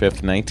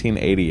 25th,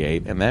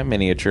 1988, and that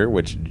miniature,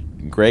 which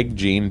Greg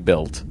Jean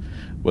built,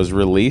 was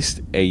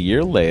released a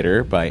year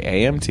later by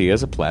AMT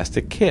as a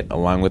plastic kit,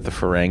 along with the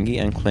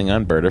Ferengi and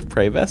Klingon bird of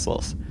prey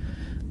vessels.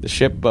 The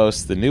ship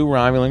boasts the new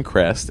Romulan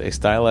crest, a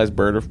stylized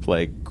bird of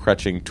prey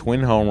crutching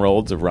twin home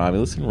rolls of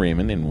Romulus and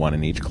Reman in one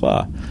in each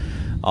claw.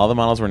 All the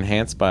models were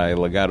enhanced by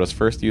Legato's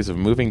first use of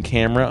moving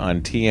camera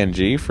on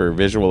TNG for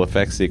visual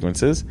effects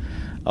sequences,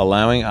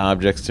 allowing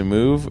objects to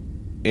move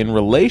in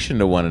relation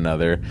to one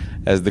another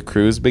as the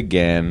crews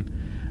began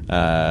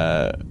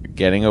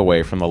getting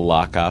away from the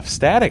lock-off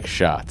static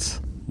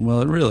shots.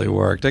 Well, it really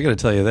worked. I got to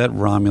tell you, that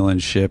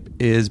Romulan ship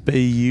is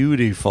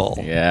beautiful.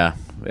 Yeah,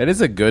 it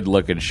is a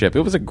good-looking ship.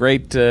 It was a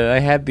great... I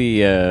had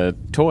the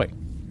toy.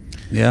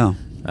 Yeah.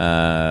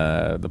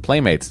 The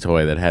Playmates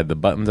toy that had the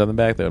buttons on the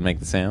back that would make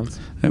the sounds.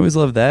 I always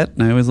loved that,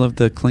 and I always loved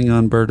the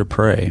Klingon bird of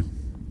prey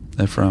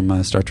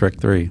from Star Trek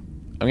 3.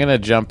 I'm going to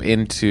jump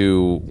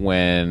into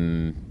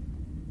when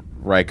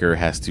Riker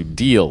has to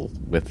deal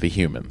with the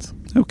humans.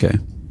 Okay.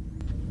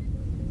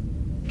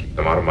 Keep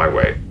them out of my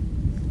way.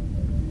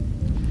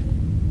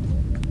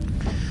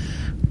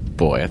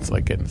 Boy, it's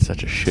like getting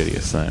such a shitty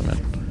assignment.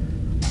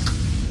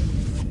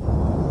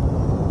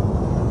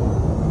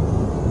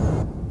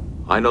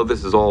 I know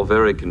this is all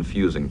very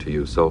confusing to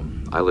you, so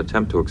I'll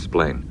attempt to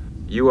explain.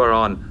 You are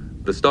on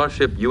the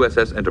starship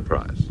USS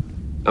Enterprise.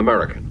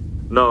 American.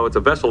 No, it's a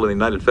vessel in the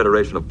United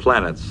Federation of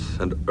Planets,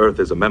 and Earth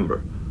is a member.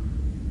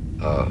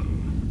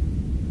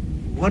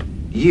 What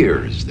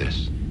year is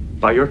this?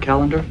 By your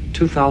calendar,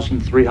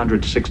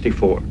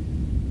 2364.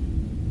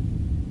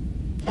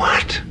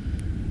 What?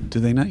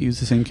 Do they not use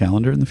the same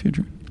calendar in the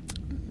future?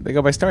 They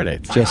go by star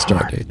dates. Just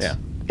star dates. Yeah.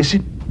 Is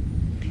it?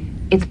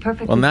 It's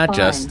perfectly Well, not fine.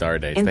 just star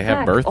dates. In They have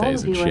fact, birthdays all and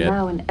of you shit. are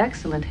now in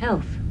excellent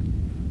health.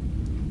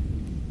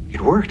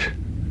 It worked.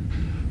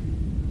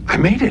 I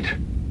made it.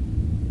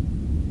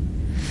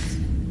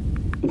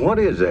 What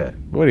is that?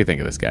 What do you think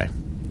of this guy?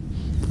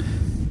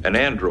 An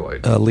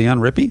android. Leon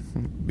Rippey?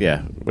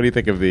 Yeah. What do you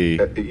think of the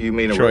You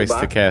mean a choice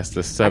robot? to cast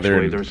a southern...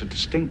 Actually, there's a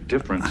distinct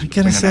difference I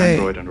between gotta say- an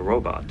android and a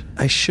robot.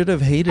 I should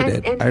have hated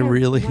it. I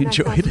really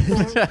enjoyed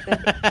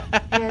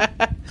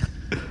it.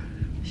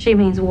 She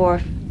means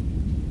Worf.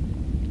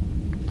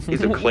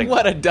 He's a Klingon.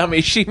 What a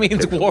dummy. She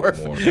means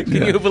Worf. Can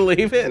you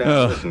believe it?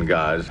 Now, listen,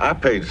 guys, I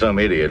paid some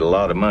idiot a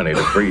lot of money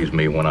to freeze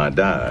me when I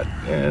died,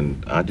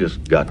 and I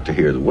just got to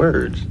hear the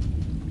words.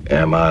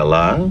 Am I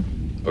alive?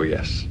 Oh,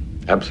 yes.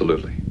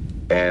 Absolutely.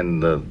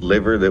 And the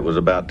liver that was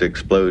about to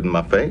explode in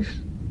my face?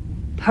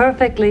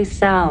 Perfectly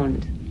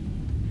sound.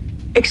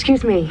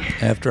 Excuse me.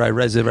 After I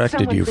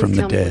resurrected Someone you please from the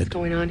tell me what's dead.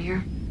 going on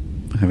here?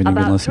 Haven't you been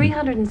About listening?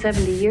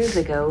 370 years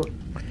ago,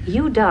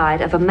 you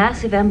died of a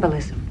massive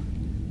embolism.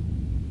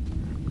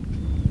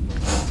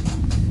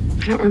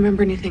 I don't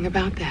remember anything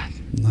about that.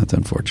 That's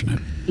unfortunate.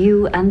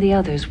 You and the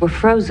others were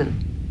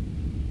frozen.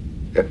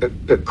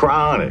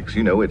 Cryonics,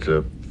 you know, it's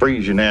a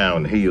freeze you now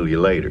and heal you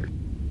later.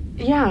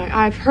 Yeah,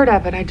 I've heard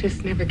of it. I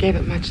just never gave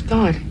it much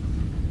thought.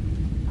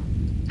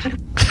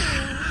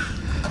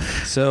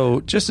 So,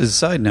 just as a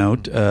side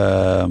note,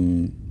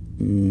 Ralph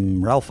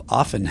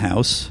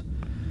Offenhouse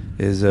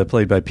is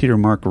played by Peter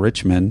Mark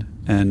Richmond,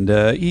 and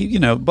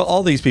but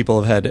all these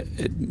people have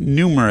had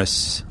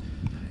numerous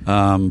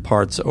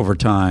parts over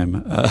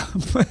time.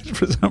 But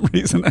for some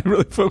reason, I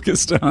really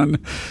focused on.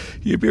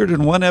 He appeared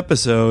in one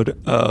episode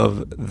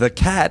of The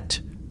Cat,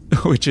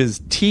 which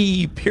is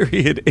T.H.E.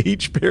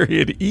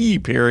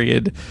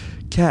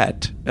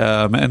 Cat,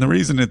 and the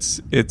reason it's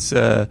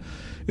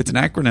an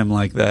acronym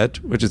like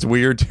that, which is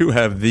weird to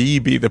have "the"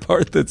 be the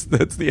part that's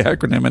the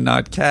acronym and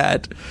not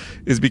 "Cat,"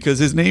 is because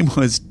his name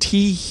was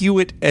T.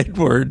 Hewitt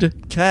Edward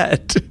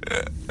Cat,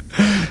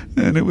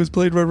 and it was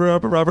played by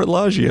Robert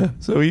Loggia.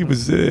 So he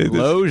was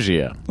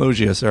Loggia.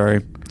 Loggia,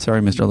 sorry,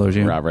 Mr.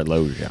 Loggia. Robert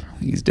Loggia.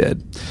 He's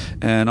dead.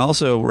 And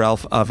also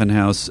Ralph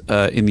Offenhouse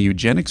in the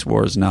Eugenics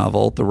Wars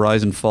novel, The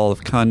Rise and Fall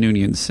of Khan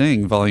Noonien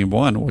Singh, Volume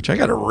 1, which I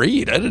got to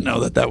read. I didn't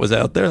know that was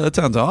out there. That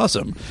sounds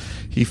awesome.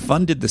 He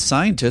funded the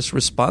scientists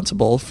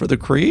responsible for the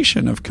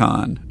creation of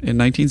Khan in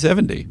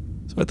 1970.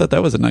 So I thought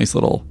that was a nice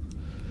little...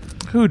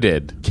 Who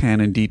did?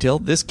 Canon detail.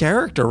 This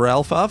character,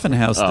 Ralph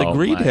Offenhouse, the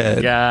Greedhead. Oh,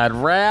 my God.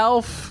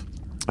 Ralph.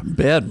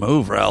 Bad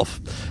move,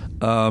 Ralph.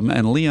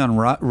 And Leon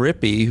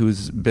Rippey,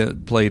 who's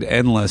played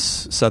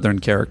endless Southern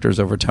characters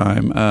over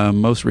time. Not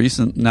most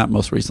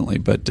recently,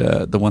 but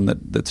the one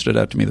that stood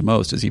out to me the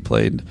most is he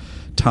played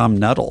Tom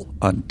Nuttall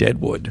on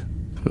Deadwood.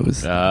 Who was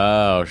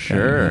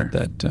sure.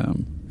 That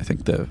I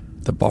think the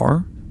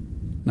bar,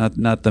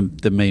 not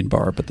the main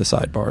bar, but the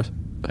side bars.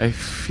 I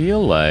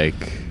feel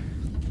like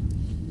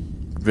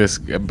this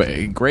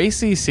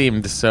Gracie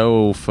seemed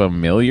so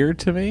familiar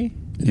to me.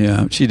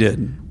 Yeah, she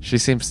did. She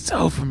seems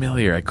so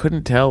familiar. I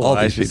couldn't tell All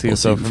why these she people seemed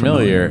so seem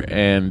familiar.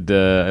 And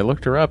I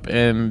looked her up,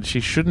 and she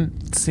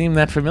shouldn't seem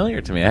that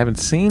familiar to me. I haven't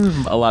seen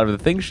a lot of the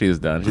things she's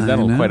done. She's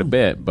done quite a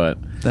bit, but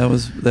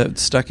that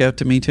stuck out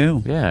to me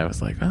too. Yeah, I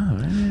was like, oh.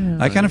 Yeah.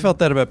 I kind of felt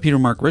that about Peter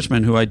Mark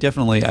Richmond, who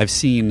I've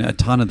seen a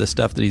ton of the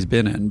stuff that he's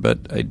been in, but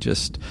I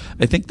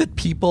think that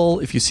people,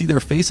 if you see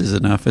their faces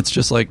enough, it's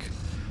just like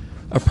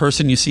a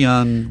person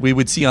we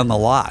would see on the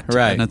lot,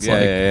 right? And it's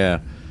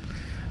yeah.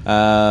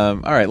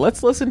 All right,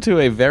 let's listen to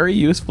a very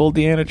useful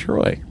Deanna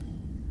Troi.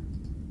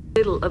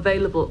 Little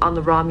available on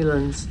the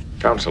Romulans.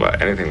 Counselor,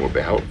 anything will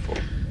be helpful.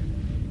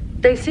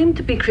 They seem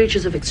to be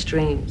creatures of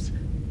extremes.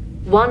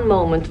 One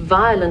moment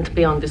violent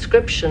beyond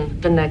description,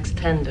 the next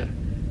tender.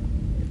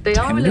 They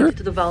are related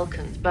to the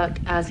Vulcans, but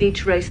as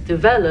each race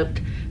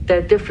developed,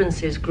 their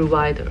differences grew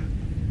wider.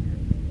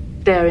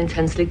 They're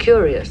intensely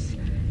curious.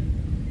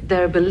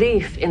 their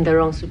belief in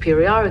their own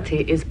superiority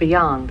is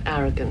beyond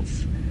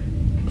arrogance.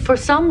 For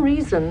some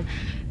reason,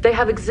 they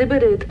have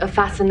exhibited a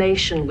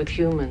fascination with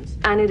humans,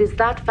 and it is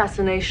that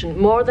fascination,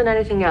 more than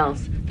anything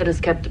else, that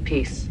has kept the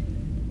peace.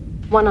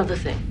 One other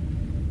thing.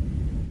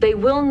 They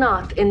will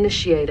not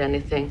initiate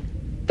anything.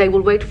 They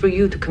will wait for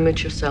you to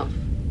commit yourself.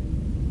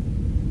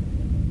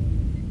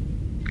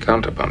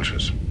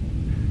 Counterpunches.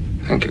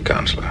 Thank you,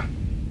 Counselor.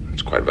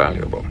 It's quite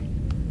valuable.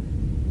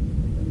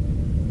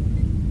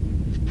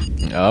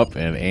 Up,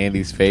 and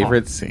Andy's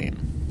favorite scene.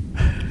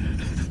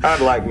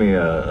 I'd like me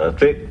a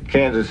thick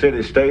Kansas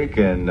City steak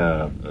and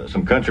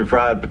some country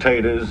fried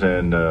potatoes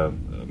and a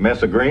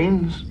mess of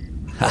greens.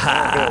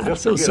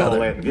 Just So forget all southern.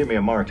 that and give me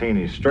a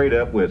martini straight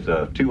up with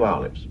 2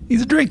 olives.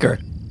 He's a drinker.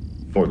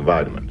 For the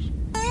vitamins.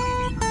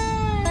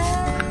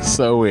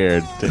 So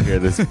weird to hear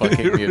this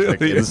fucking music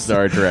really in is.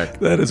 Star Trek.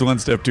 That is one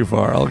step too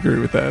far. I'll agree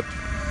with that.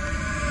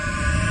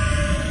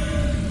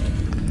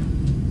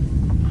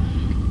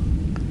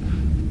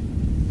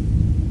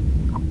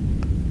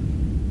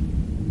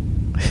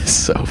 It's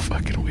so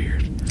fucking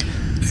weird.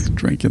 He's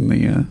drinking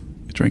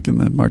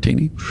the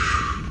martini.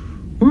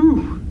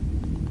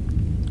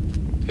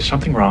 Is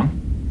something wrong?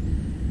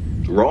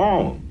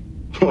 Wrong.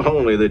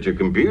 Only that your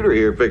computer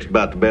here fixed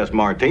about the best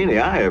martini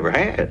I ever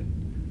had.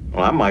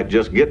 Well, I might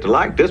just get to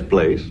like this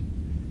place.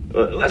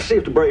 Let's see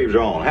if the Braves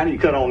are on. How do you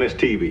cut on this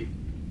TV?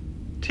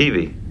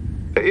 TV.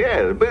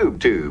 Yeah, the boob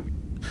tube.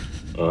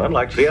 I'd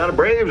like to see how the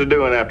Braves are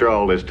doing after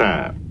all this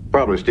time.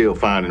 Probably still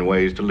finding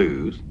ways to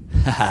lose.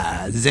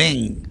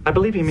 Zing. I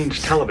believe he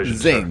means television.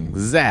 Zing,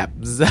 zap,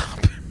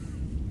 zap.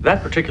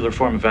 That particular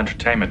form of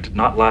entertainment did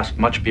not last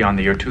much beyond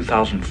the year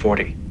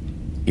 2040.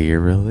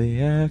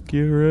 Eerily accurate.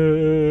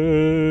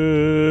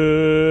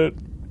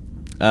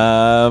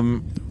 I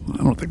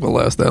don't think we'll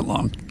last that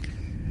long.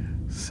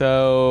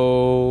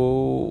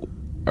 So,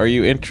 are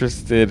you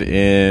interested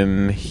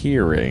in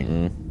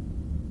hearing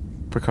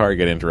Picard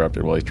get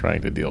interrupted while he's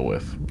trying to deal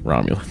with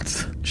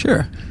Romulans?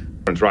 Sure.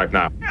 Right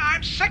now.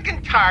 I'm sick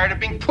and tired of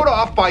being put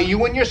off by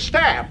you and your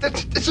staff.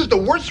 This is the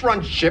worst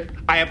run ship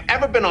I have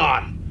ever been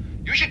on.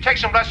 You should take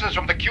some lessons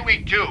from the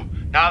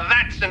QE2. Now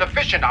that's an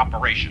efficient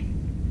operation.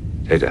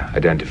 Data,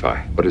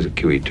 identify. What is a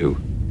QE2?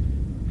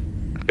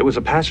 It was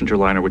a passenger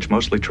liner which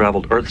mostly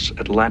traveled Earth's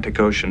Atlantic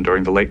Ocean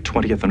during the late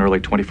 20th and early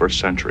 21st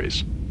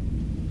centuries.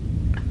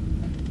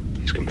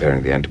 He's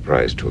comparing the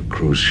Enterprise to a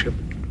cruise ship.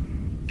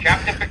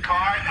 Captain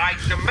Picard, I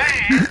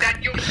demand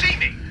that you see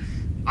me.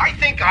 I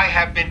think I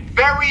have been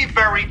very,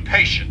 very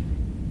patient.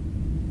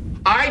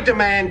 I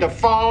demand a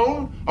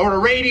phone or a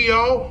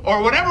radio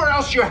or whatever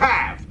else you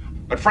have.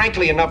 But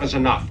frankly, enough is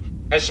enough.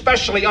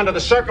 Especially under the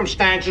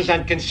circumstances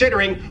and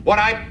considering what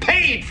I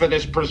paid for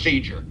this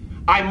procedure.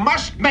 I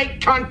must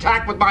make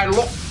contact with my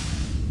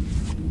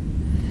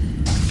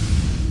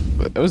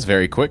That was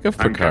very quick of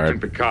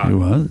Picard. He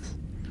was.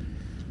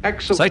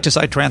 Excellent.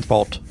 Site-to-site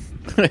transport.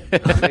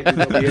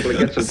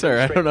 Sir,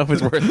 I don't know if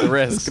it's worth the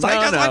risk. No.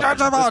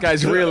 This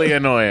guy's really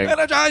annoying.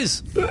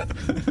 Energize!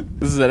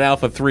 This is an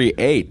Alpha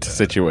 3-8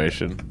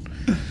 situation.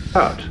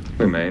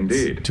 We may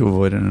indeed. To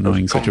avoid an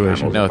annoying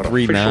situation. No,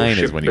 3-9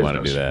 is when you want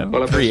to do that.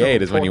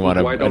 3-8 is when you want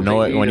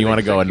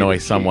to go annoy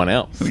someone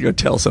else. When you go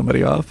tell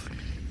somebody off.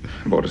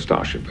 Aboard a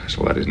starship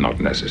vessel, that is not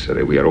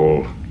necessary. We are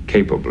all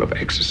capable of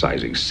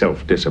exercising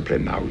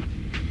self-discipline now.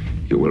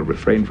 You will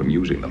refrain from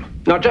using them.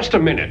 Now, just a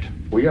minute.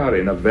 We are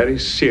in a very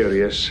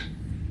serious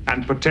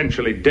and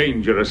potentially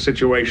dangerous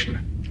situation.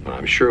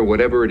 I'm sure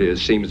whatever it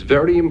is seems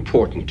very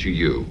important to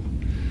you.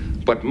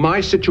 But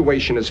my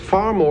situation is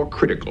far more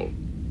critical.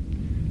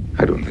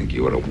 I don't think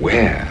you are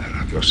aware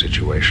of your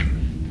situation,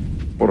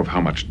 or of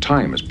how much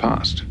time has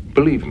passed.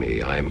 Believe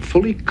me, I am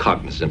fully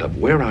cognizant of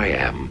where I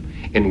am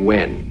and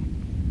when.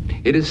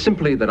 It is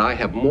simply that I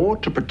have more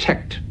to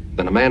protect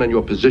than a man in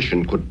your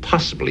position could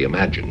possibly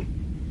imagine.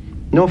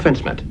 No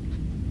offense meant,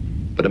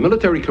 but a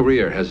military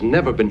career has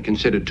never been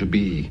considered to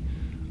be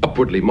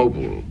upwardly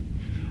mobile.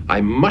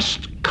 I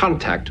must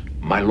contact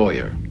my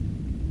lawyer.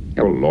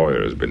 Your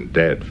lawyer has been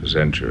dead for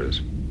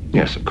centuries.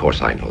 Yes, of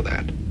course I know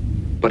that.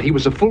 But he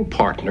was a full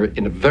partner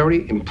in a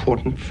very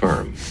important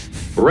firm.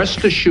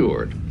 Rest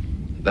assured,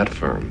 that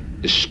firm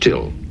is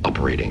still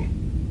operating.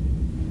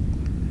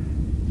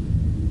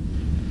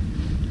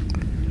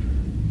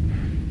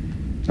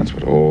 That's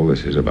what all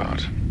this is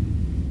about.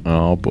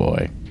 Oh,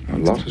 boy. A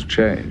lot has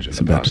changed in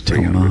the about past to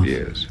tell him 300 off.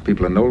 years.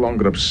 People are no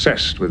longer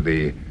obsessed with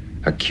the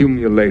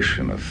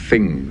accumulation of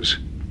things.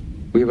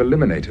 We have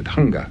eliminated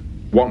hunger,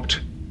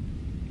 want,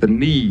 the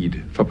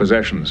need for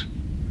possessions.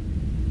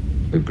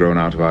 We've grown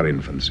out of our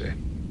infancy.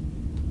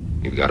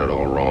 You've got it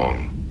all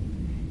wrong.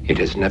 It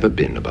has never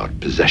been about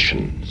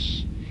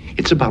possessions.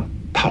 It's about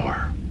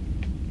power.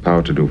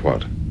 Power to do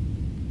what?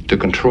 To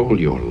control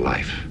your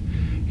life,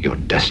 your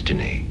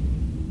destiny.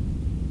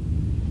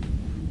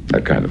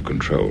 That kind of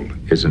control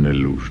is an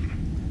illusion.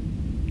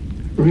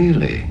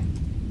 Really?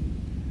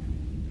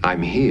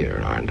 I'm here,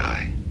 aren't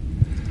I?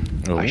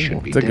 Oh, I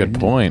should be that's a good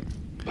dead, point.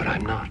 but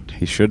I'm not.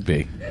 He should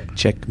be.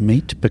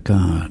 Checkmate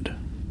Picard.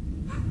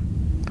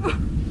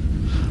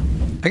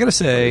 I gotta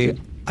say,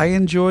 I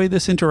enjoy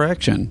this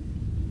interaction.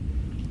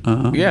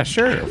 Yeah,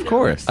 sure, of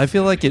course. I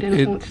feel like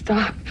It won't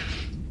stop.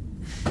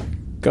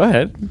 Go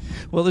ahead.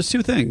 Well, there's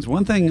two things.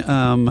 One thing,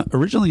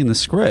 originally in the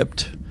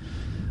script,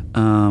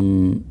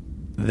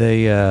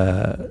 they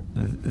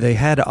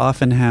had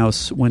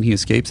Offenhouse, when he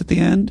escapes at the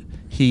end,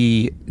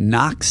 he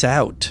knocks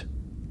out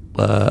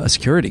a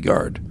security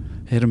guard.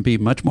 Had him be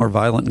much more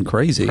violent and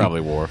crazy.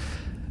 Probably Worf.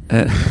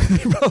 He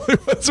probably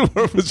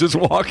was just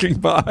walking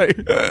by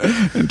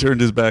and turned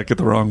his back at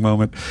the wrong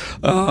moment.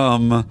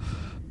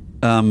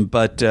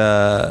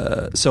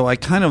 So I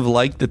kind of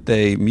like that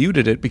they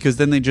muted it, because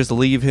then they just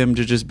leave him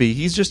to just be,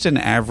 he's just an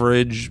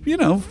average,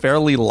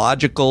 fairly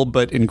logical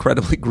but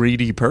incredibly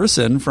greedy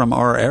person from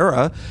our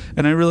era.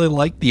 And I really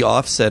like the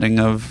offsetting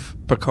of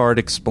Picard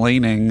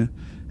explaining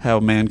how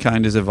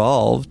mankind has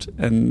evolved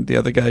and the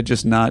other guy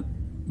just not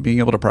being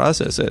able to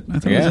process it. I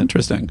think it was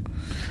interesting.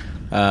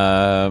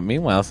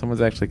 Meanwhile,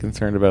 someone's actually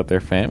concerned about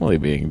their family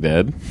being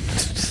dead.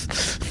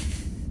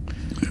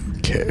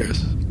 Who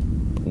cares?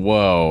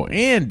 Whoa,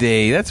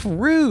 Andy, that's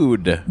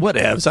rude.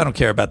 Whatevs, I don't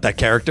care about that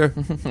character.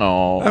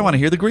 Oh, I want to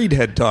hear the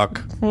Greedhead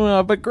talk.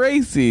 Well, but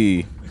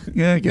Gracie.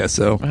 Yeah, I guess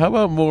so. How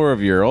about more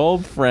of your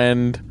old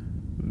friend,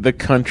 the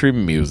country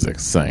music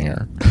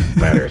singer?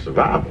 Matter of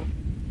survival.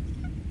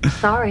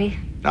 Sorry.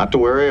 Not to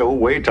worry,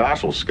 old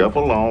Waytoss will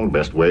scuffle along the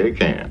best way he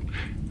can.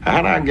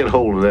 How do I get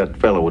hold of that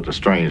fellow with the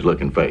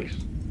strange-looking face?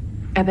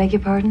 I beg your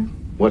pardon?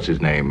 What's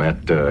his name?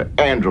 That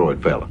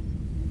android fella.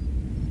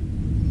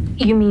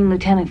 You mean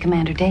Lieutenant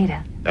Commander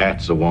Data?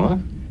 That's the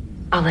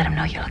one. I'll let him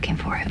know you're looking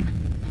for him.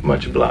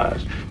 Much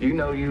obliged. You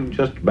know, you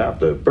just about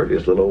the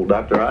prettiest little old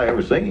doctor I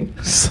ever seen.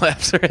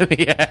 Slaps her in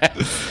the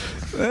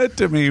ass. That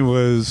to me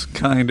was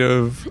kind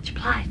of Much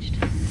obliged.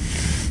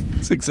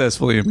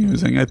 successfully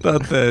amusing. I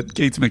thought that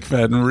Gates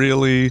McFadden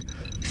really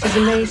This is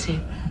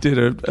amazing.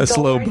 did a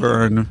slow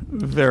burn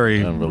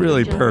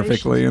really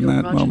perfectly in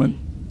that moment.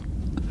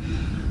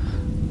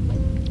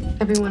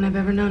 Everyone I've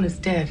ever known is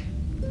dead.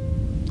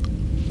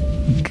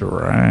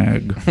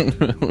 Drag.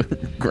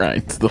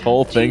 Grinds the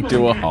whole thing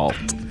to a halt.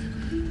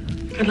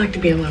 I'd like to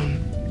be alone.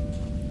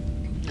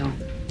 No,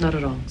 not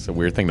at all. It's a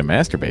weird thing to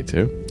masturbate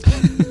to.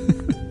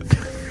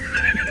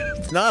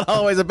 It's not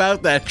always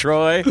about that,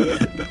 Troy.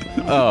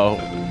 Oh.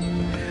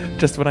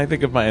 Just when I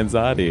think of my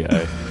anxiety,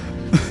 I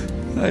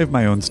have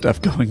my own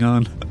stuff going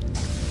on.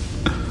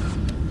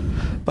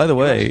 By the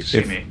way,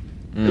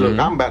 Look,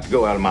 I'm about to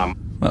go out of my...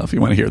 Well, if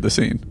you want to hear the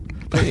scene.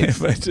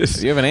 If I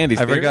just, you have an Andy's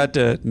theory? I forgot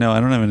to... No, I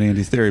don't have an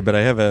Andy's theory, but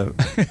I have a...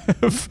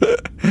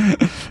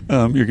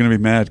 you're going to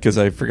be mad because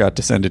I forgot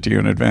to send it to you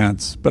in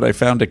advance. But I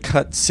found a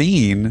cut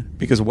scene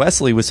because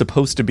Wesley was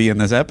supposed to be in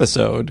this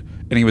episode,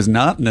 and he was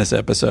not in this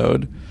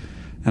episode.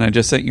 And I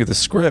just sent you the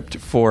script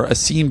for a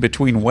scene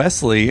between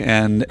Wesley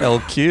and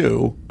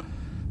LQ,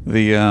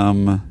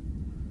 the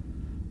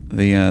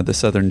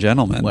Southern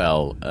gentleman.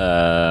 Well,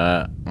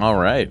 all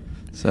right.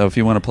 So if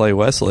you want to play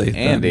Wesley,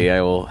 Andy,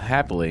 I will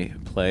happily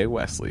play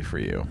Wesley for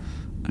you.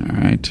 All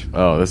right.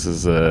 Oh, this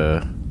is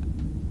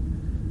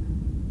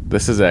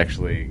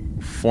actually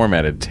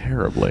formatted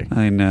terribly.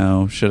 I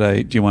know. Should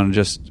I send you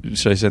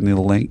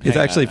the link? It's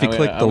actually, if you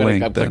click the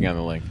link, I'm clicking on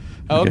the link.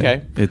 Oh,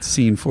 okay. It's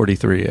scene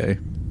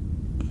 43A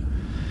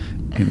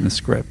in the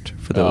script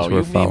for those who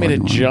are following. You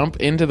need me to along. jump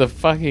into the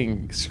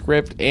fucking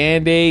script,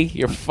 Andy?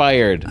 You're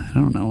fired. I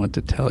don't know what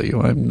to tell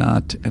you. I'm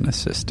not an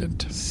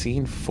assistant.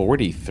 Scene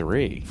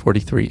 43.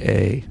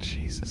 43A.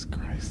 Jesus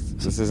Christ.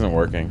 This isn't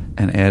working.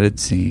 An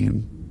added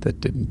scene that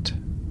didn't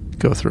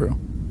go through.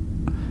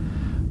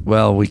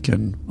 Well, we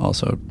can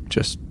also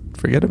just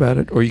forget about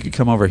it, or you could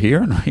come over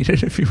here and write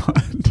it if you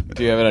want.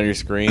 Do you have it on your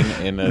screen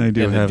in a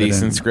have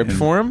decent script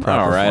form?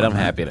 All right, format. I'm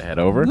happy to head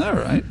over. All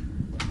right.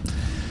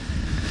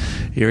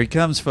 Here he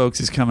comes, folks.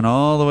 He's coming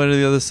all the way to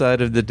the other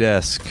side of the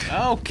desk.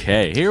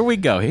 Okay, here we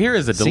go. Here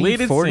is a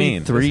deleted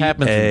scene.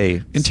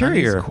 43A.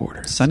 Interior.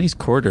 Sonny's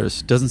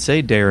quarters. Doesn't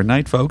say day or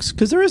night, folks,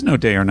 because there is no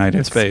day or night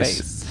in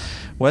space.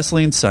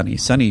 Wesley and Sonny.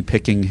 Sonny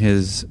picking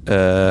his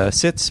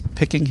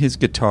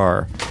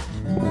guitar.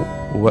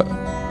 What?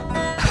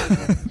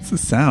 It's a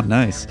sound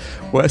nice.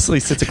 Wesley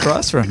sits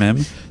across from him,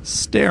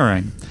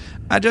 staring.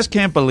 I just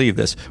can't believe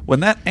this.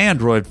 When that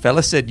android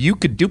fella said you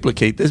could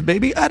duplicate this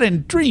baby, I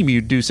didn't dream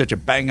you'd do such a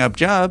bang-up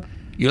job.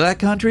 You like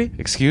country?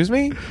 Excuse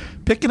me?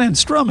 Picking and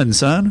strumming,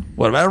 son.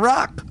 What about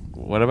rock?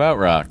 What about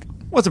rock?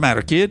 What's the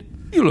matter, kid?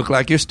 You look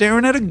like you're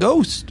staring at a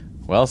ghost.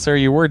 Well, sir,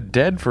 you were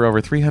dead for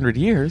over 300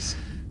 years.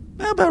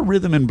 How about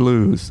rhythm and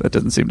blues? That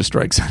doesn't seem to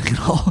strike Sonny at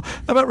all.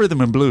 How about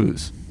rhythm and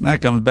blues?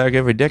 That comes back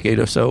every decade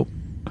or so.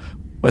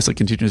 Wesley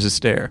continues to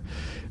stare.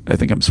 I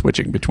think I'm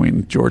switching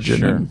between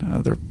Georgian and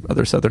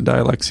other Southern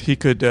dialects. He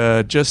could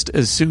just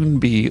as soon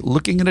be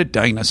looking at a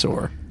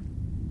dinosaur.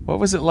 What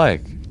was it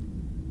like?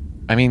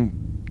 I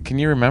mean, can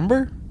you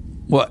remember?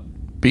 What?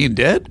 Being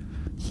dead?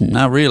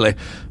 Not really.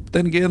 But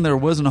then again, there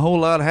wasn't a whole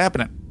lot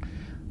happening.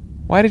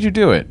 Why did you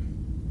do it?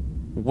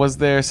 Was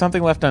there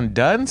something left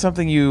undone?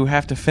 Something you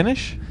have to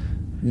finish?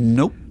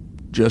 Nope.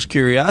 Just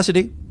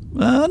curiosity.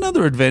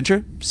 Another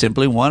adventure.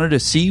 Simply wanted to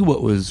see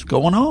what was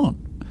going on.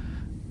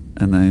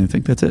 And I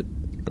think that's it.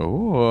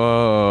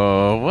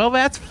 Oh, well,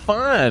 that's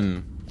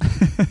fun.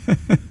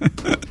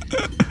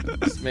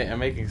 I'm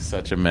making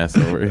such a mess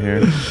over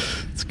here.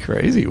 It's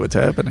crazy what's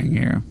happening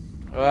here.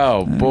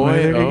 Oh, boy.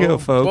 Anyway, there you go,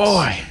 folks.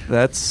 Boy.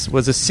 That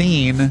was a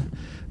scene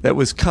that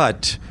was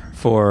cut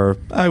for,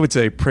 I would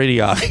say, pretty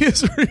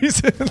obvious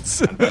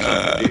reasons.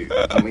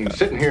 I mean,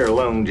 sitting here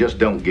alone just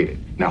don't get it.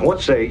 Now,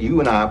 what say you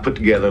and I put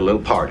together a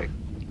little party?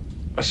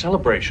 A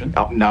celebration?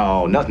 Oh,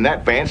 no, nothing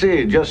that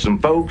fancy. Just some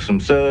folks, some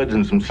suds,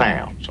 and some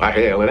sounds.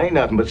 Hell, it ain't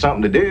nothing but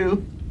something to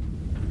do.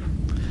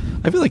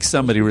 I feel like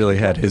somebody really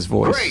had his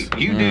voice. Great,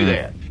 you do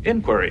that.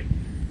 Inquiry.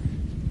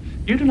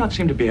 You do not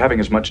seem to be having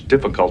as much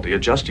difficulty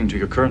adjusting to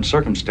your current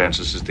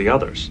circumstances as the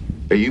others.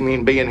 You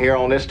mean being here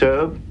on this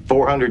tub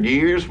 400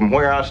 years from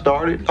where I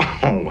started?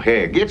 Oh,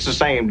 heck, it's the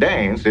same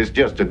dance. It's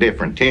just a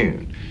different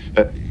tune.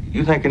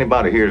 You think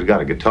anybody here's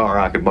got a guitar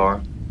I could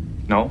borrow?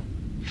 No,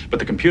 but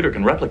the computer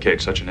can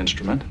replicate such an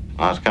instrument.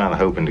 I was kind of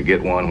hoping to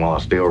get one while I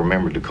still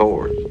remembered the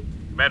chords.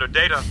 Commander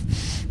Data,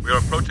 we are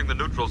approaching the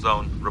neutral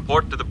zone.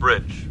 Report to the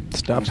bridge.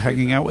 Stop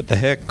hanging out with the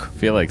Hick. I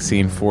feel like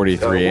scene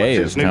 43A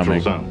is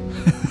coming.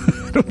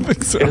 I don't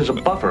think so. It is a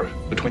buffer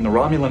between the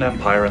Romulan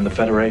Empire and the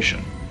Federation.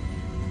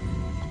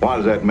 Why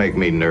does that make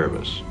me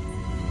nervous?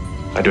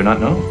 I do not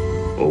know.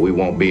 Well, we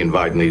won't be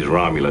inviting these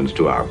Romulans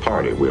to our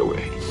party, will we?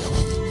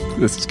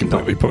 This is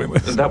completely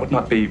pointless. That would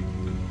not be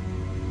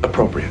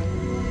appropriate.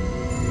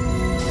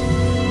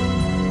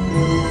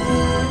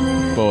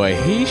 Boy,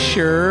 he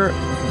sure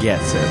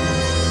gets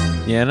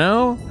it. You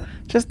know?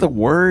 Just the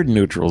word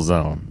neutral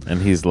zone.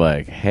 And he's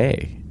like,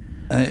 hey.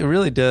 It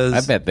really does.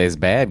 I bet there's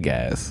bad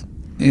guys.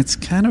 It's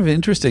kind of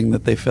interesting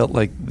that they felt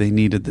like they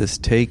needed this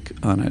take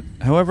on it.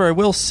 However, I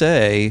will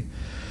say,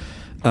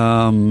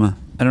 I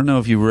don't know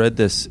if you read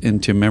this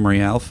into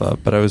Memory Alpha,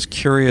 but I was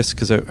curious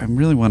because I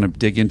really want to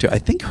dig into it. I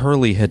think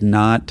Hurley had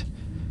not,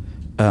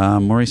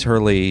 Maurice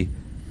Hurley,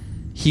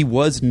 he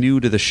was new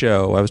to the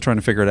show. I was trying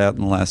to figure it out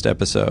in the last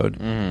episode.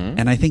 Mm-hmm.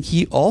 And I think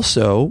he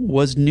also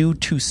was new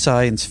to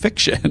science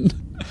fiction.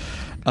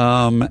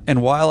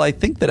 And while I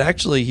think that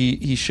actually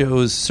he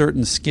shows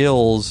certain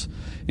skills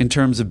in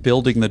terms of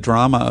building the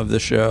drama of the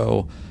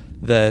show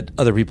that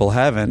other people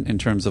haven't, in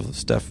terms of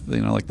stuff,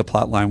 like the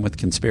plot line with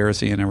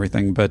conspiracy and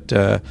everything. But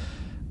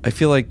I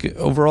feel like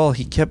overall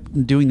he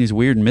kept doing these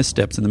weird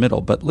missteps in the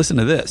middle. But listen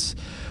to this.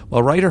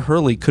 While writer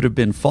Hurley could have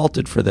been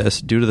faulted for this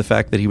due to the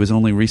fact that he was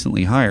only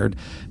recently hired,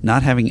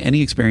 not having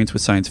any experience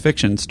with science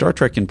fiction, Star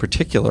Trek in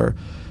particular,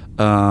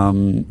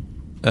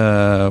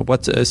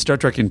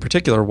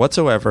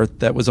 whatsoever,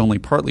 that was only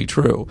partly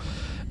true.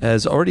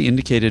 As already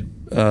indicated,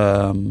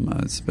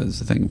 as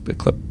the thing, the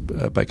clip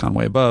by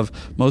Conway above,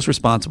 most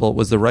responsible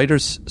was the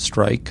writers'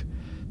 strike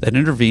that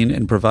intervened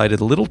and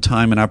provided little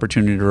time and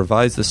opportunity to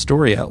revise the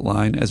story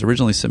outline as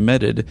originally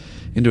submitted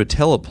into a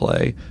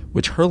teleplay,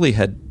 which Hurley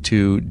had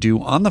to do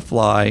on the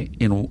fly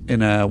in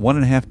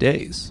 1.5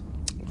 days.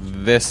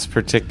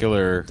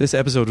 This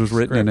episode was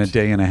written in a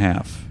day and a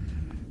half.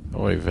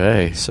 Oy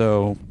vey.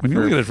 So when you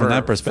look at it from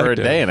that perspective,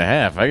 for a day and a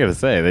half, I gotta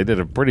say they did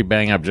a pretty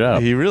bang up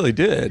job. He really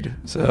did.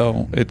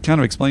 So it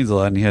kind of explains a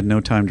lot, and he had no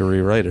time to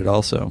rewrite it.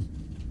 Also,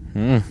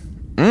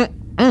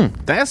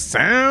 that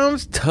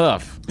sounds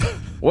tough.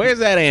 Where's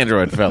that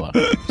android fella?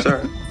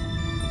 Sir,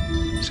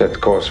 set the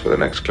course for the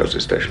next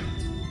closest station.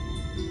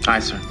 Aye,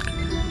 sir.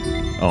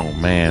 Oh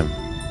man,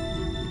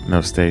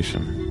 no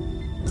station.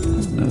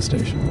 No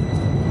station.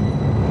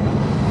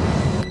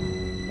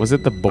 Was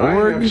it the Borg?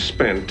 I have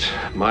spent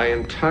my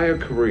entire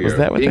career Was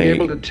that what being they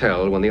able to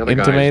tell when the other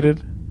intimated?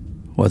 guys...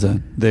 Was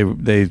it?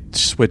 They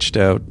switched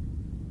out.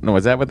 No,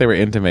 is that what they were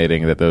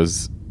intimating, that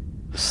those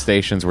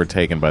stations were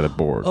taken by the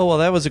Borg? Oh, well,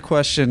 that was a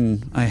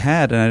question I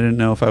had, and I didn't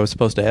know if I was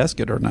supposed to ask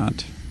it or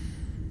not.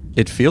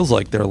 It feels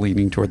like they're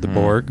leaning toward the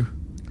Borg.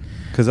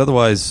 Because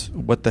otherwise,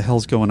 what the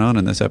hell's going on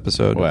in this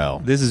episode? Well,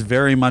 this is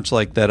very much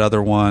like that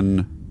other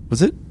one.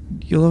 Was it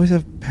You'll Always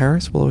Have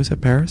Paris? We'll Always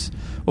Have Paris?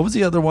 What was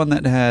the other one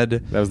that had...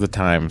 That was the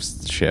time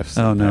shifts.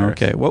 Oh, no, Paris.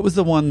 okay. What was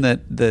the one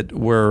that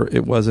where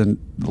it wasn't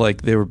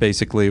like they were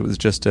basically... It was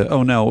just a...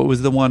 Oh, no, it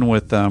was the one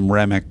with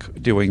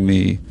Remick doing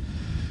the...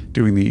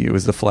 It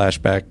was the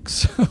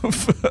flashbacks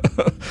of...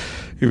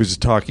 He was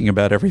just talking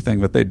about everything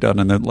that they'd done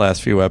in the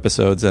last few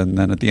episodes, and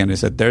then at the end he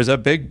said, "There's a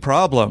big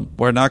problem.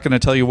 We're not going to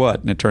tell you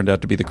what." And it turned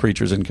out to be the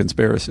creatures in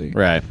conspiracy.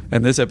 Right.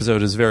 And this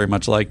episode is very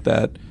much like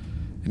that.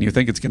 And you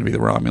think it's going to be the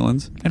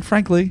Romulans. And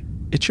frankly,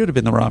 it should have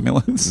been the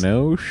Romulans.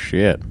 No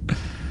shit.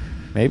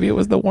 Maybe it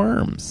was the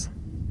worms.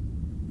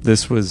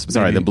 This was...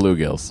 Sorry, the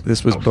bluegills.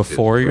 This was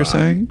before, you're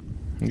saying?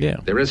 Yeah.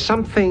 There is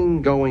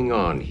something going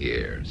on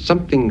here.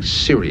 Something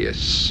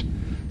serious.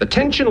 The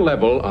tension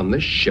level on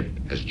this ship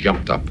has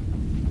jumped up.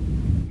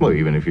 Well,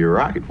 even if you're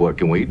right, what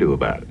can we do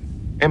about it?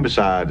 And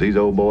besides, these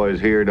old boys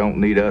here don't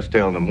need us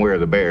telling them where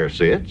the bear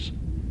sits.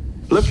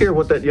 Look here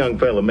what that young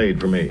fella made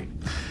for me.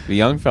 The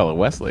young fella,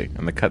 Wesley,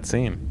 in the cut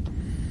scene.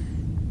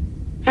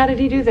 How did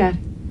he do that?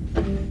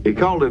 He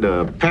called it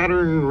a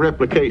pattern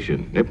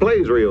replication. It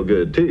plays real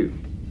good, too.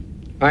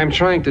 I am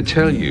trying to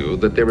tell you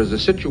that there is a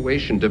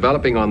situation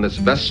developing on this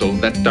vessel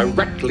that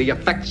directly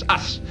affects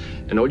us.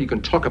 and all you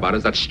can talk about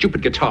is that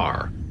stupid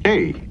guitar.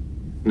 Hey,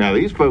 now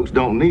these folks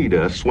don't need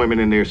us swimming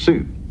in their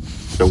suit.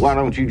 So why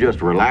don't you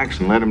just relax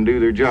and let them do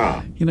their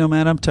job? You know,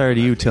 man, I'm tired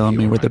of you telling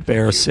me where the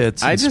bear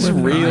sits. I just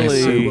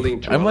really,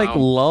 I'm like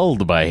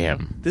lulled by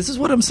him. This is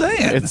what I'm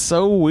saying. It's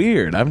so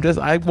weird.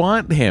 I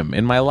want him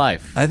in my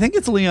life. I think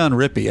it's Leon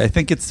Rippey. I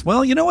think it's,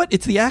 well, you know what?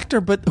 It's the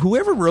actor, but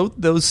whoever wrote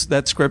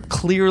that script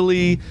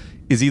clearly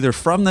is either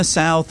from the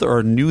South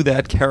or knew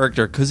that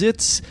character, because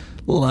it's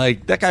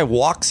like that guy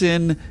walks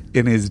in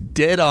and is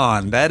dead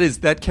on.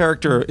 That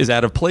character is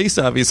out of place,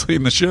 obviously,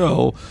 in the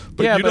show.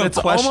 But yeah, you but don't it's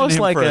question almost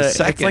him like for a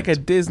second. it's like a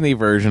Disney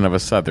version of a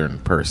Southern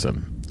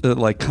person,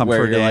 like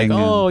comforting. Where you're like,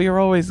 oh, you're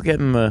always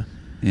getting the,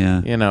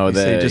 yeah, you know,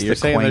 you're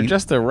saying they're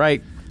just the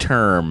right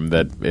term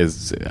that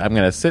is. I'm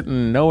going to sit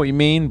and know what you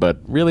mean, but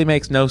really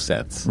makes no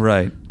sense.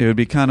 Right. It would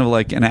be kind of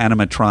like an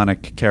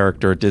animatronic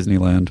character at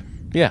Disneyland.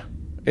 Yeah.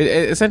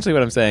 Essentially,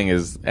 what I'm saying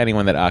is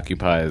anyone that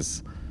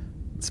occupies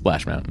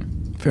Splash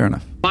Mountain. Fair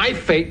enough. My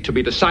fate to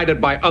be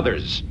decided by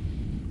others.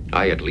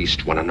 I at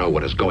least want to know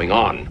what is going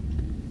on.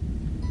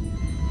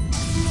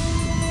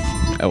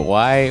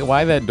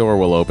 Why that door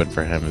will open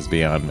for him is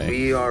beyond me.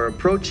 We are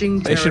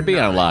approaching. They should be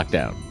on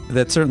lockdown.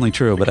 That's certainly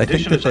true, but I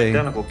think that they.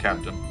 Identical,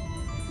 Captain.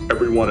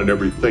 Everyone and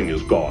everything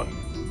is gone.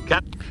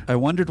 I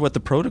wondered what the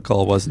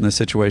protocol was in this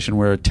situation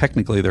where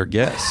technically they're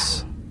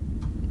guests.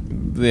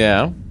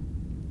 Yeah.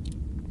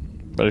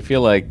 But I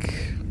feel like,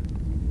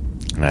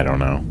 I don't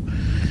know.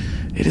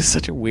 It is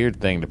such a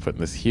weird thing to put in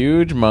this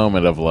huge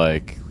moment of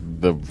like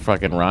the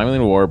fucking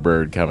Romulan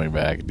warbird coming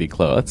back.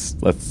 Declo.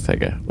 Let's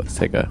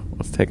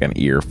take an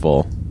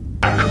earful.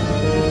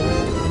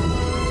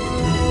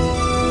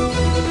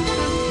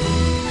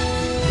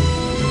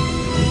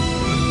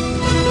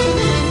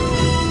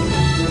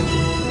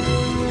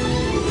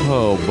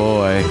 Oh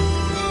boy.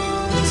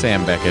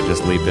 Sam Beckett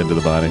just leaped into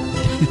the body.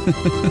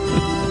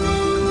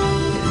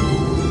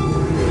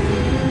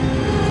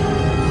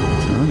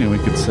 We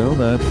could sell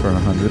that for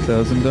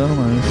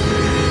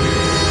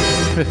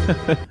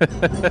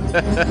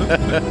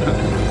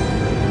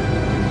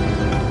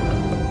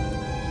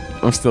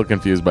 $100,000. I'm still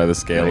confused by the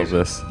scale of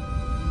this.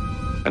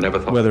 I never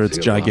thought whether I'd it's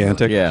see a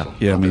gigantic. Romulan.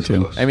 Yeah, me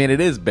too. I mean, it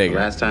is bigger.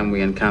 The last time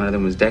we encountered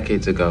them was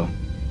decades ago.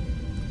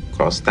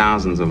 Cost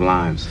thousands of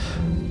lives.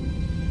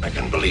 I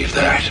can believe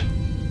that.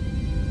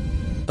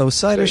 Oh,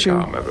 side Stay issue.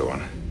 calm,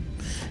 everyone.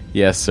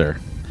 Yes, sir.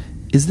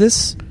 Is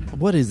this...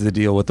 What is the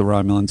deal with the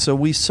Romulans? So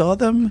we saw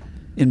them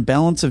in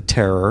Balance of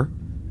Terror,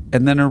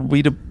 and then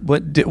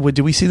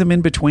do we see them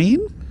in between?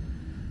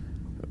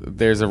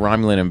 There's a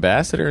Romulan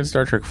ambassador in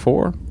Star Trek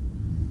 4.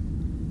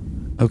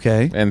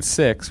 Okay. And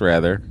 6,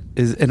 rather.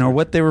 And are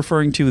what they're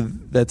referring to,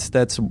 that's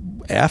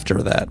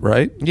after that,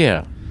 right?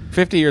 Yeah.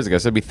 50 years ago,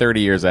 so it'd be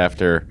 30 years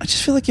after. I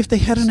just feel like if they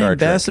had an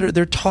ambassador,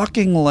 they're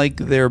talking like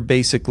they're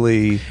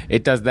basically...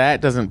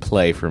 That doesn't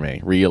play for me,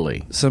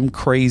 really. Some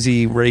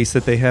crazy race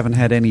that they haven't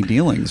had any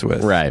dealings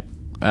with. Right.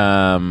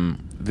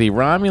 The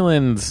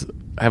Romulans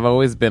have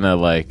always been a,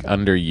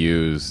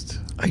 underused...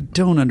 I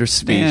don't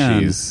understand.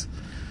 Species.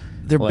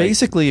 They're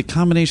basically a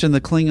combination of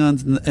the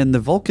Klingons and the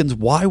Vulcans.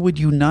 Why would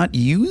you not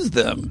use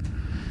them?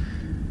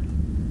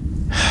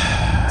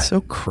 It's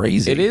so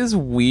crazy. It is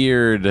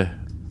weird...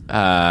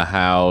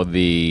 how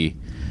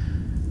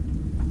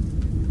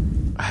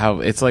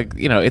it's like,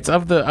 it's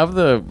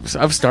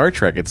of Star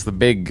Trek.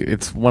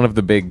 It's one of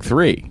the big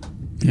three.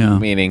 Yeah.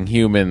 Meaning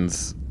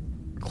humans,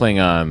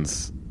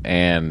 Klingons,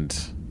 and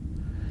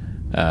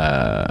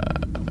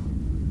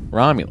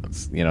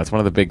Romulans. It's one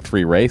of the big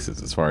three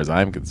races as far as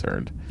I'm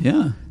concerned.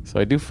 Yeah. So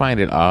I do find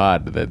it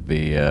odd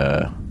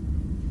that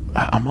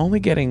I'm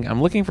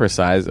looking for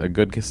a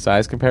good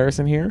size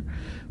comparison here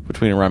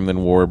between a Romulan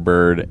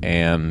warbird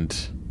and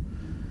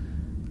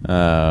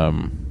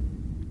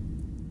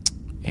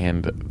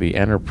the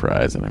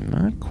Enterprise, and I'm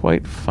not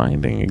quite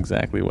finding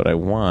exactly what I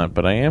want,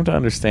 but I am to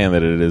understand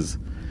that it is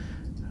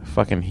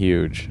fucking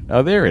huge.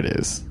 Oh, there it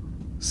is.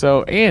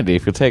 So, Andy,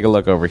 if you'll take a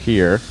look over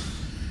here,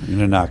 I'm going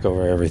to knock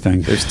over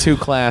everything. There's two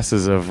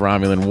classes of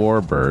Romulan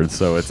warbirds,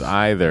 so it's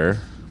either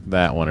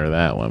that one or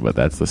that one, but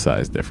that's the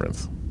size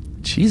difference.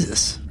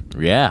 Jesus.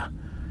 Yeah.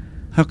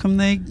 How come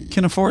they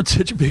can afford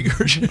such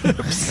bigger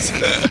ships?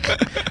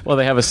 Well,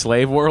 they have a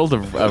slave world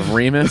of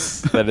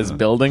Remus that is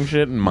building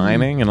shit and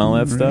mining and all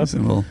that stuff.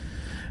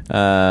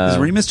 Is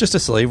Remus just a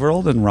slave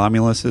world and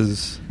Romulus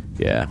is...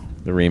 Yeah,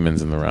 the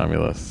Remans and the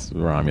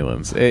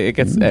Romulans. It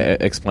gets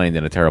explained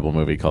in a terrible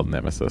movie called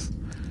Nemesis.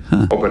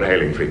 Huh. Open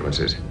hailing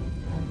frequencies.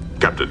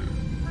 Captain,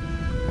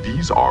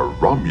 these are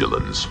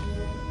Romulans.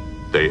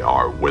 They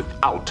are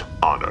without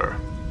honor.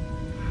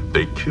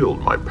 They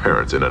killed my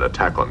parents in an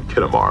attack on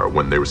Kitamar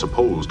when they were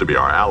supposed to be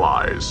our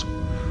allies.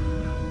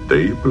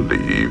 They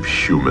believe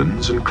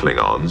humans and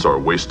Klingons are a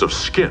waste of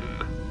skin.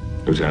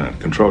 Lieutenant,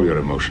 control your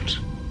emotions.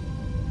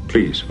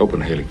 Please,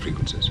 open hailing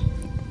frequencies.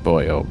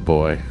 Boy, oh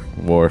boy.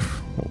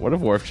 Worf. What if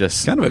Worf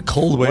just... Kind of a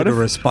cold way to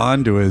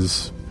respond to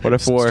his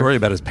story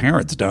about his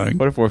parents dying.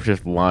 What if Worf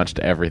just launched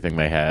everything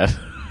they had?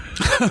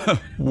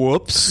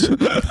 Whoops.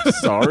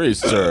 Sorry,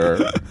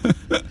 sir.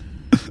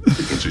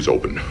 Frequencies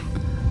open.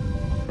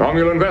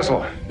 Romulan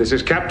vessel. This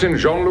is Captain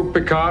Jean-Luc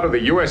Picard of the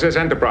USS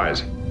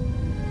Enterprise.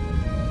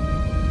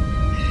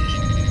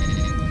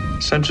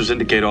 Sensors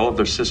indicate all of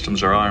their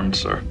systems are armed,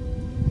 sir.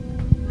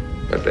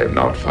 But they've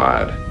not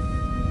fired.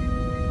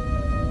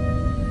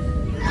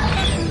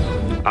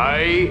 I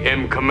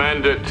am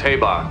Commander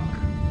Tabak.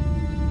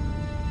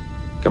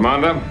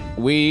 Commander?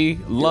 We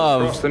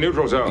love the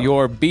neutral zone.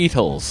 your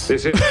Beatles.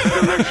 This is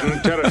Federation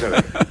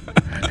territory.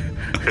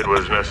 It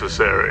was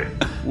necessary.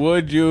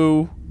 Would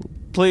you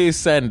please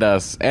send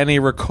us any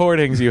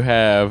recordings you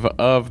have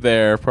of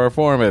their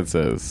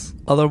performances?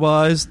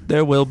 Otherwise,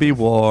 there will be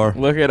war.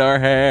 Look at our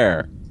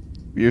hair.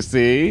 You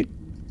see?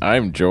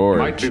 I'm George.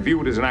 Might be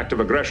viewed as an act of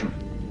aggression.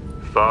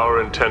 If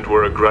our intent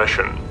were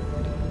aggression,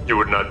 you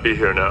would not be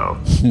here now.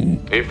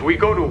 If we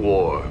go to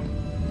war,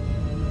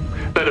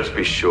 let us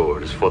be sure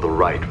it is for the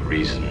right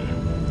reason.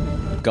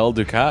 Gul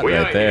Dukat We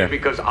right are there. here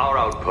because our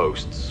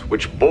outposts,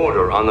 which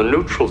border on the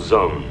neutral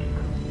zone,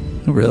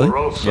 Oh, really? were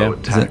also Is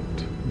it attacked.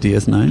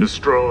 DS9?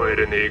 Destroyed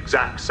in the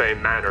exact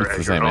same manner It's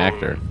as the your same own.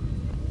 actor.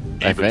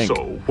 I Even think.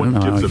 so, I what don't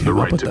know how gives he them the came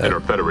up right with to that. enter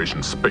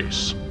Federation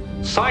space?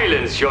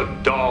 Silence your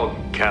dog,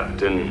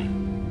 Captain.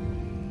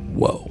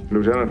 Whoa.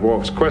 Lieutenant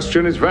Worf's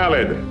question is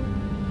valid.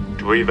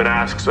 To even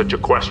ask such a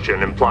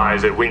question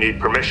implies that we need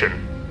permission.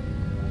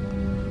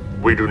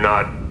 We do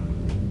not.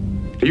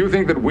 Do you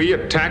think that we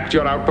attacked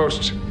your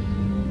outposts?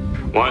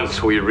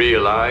 Once we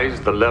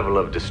realized the level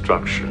of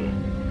destruction,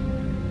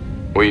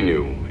 we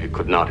knew it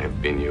could not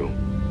have been you.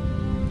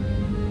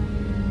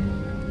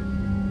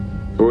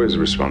 Who is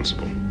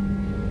responsible?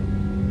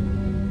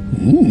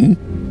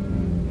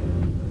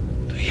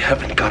 You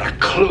haven't got a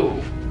clue.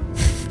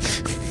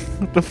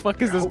 What the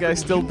fuck is this guy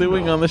still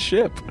doing on the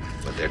ship?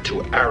 But they're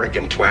too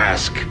arrogant to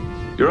ask.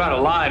 You're out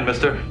of line,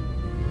 mister.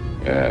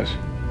 Yes.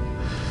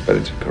 But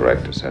it's a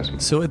correct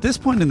assessment. So at this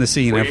point in the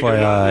scene, We do not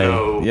FYI,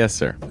 know. Yes,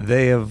 sir.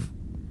 they have.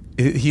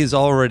 He has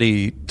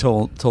already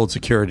told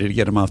security to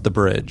get him off the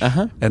bridge.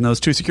 Uh-huh. And those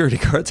two security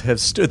guards have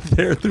stood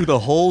there through the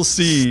whole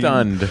scene.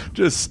 Stunned.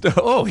 Just,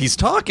 he's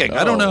talking.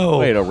 I don't know.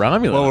 Wait, a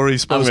Romulan? What were we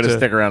supposed I'm going to to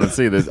stick around and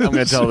see this. I'm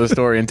going to tell this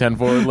story in 10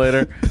 forward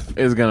later.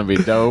 It's going to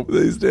be dope.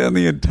 They stand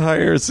the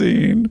entire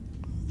scene.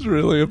 It's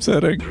really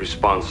upsetting.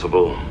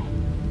 Responsible.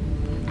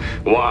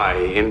 Why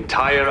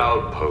entire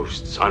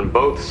outposts on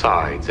both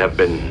sides have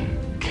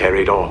been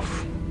carried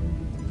off.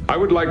 I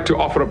would like to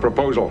offer a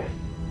proposal.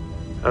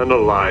 An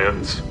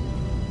alliance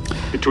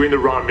between the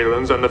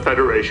Romulans and the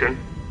Federation.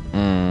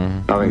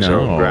 Nothing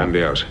so No.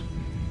 grandiose.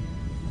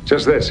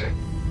 Just this.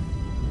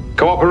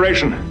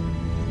 Cooperation.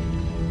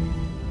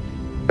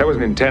 There was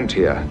an intent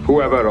here.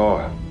 Whoever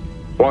or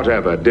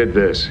whatever did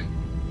this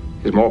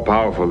is more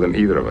powerful than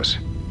either of us.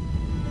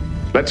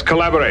 Let's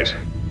collaborate.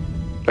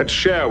 Let's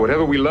share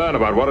whatever we learn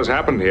about what has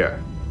happened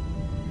here.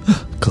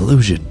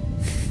 Collusion.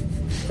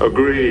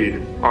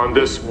 Agreed on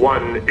this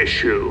one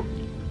issue,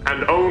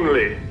 and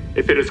only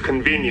if it is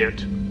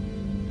convenient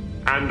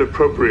and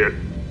appropriate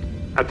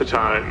at the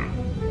time.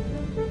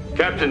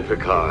 Captain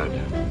Picard,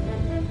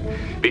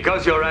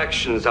 because your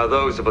actions are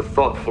those of a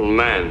thoughtful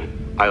man,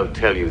 I'll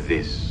tell you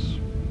this.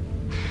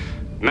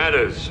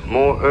 Matters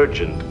more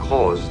urgent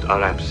caused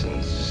our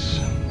absence.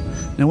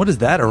 Now, what is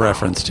that a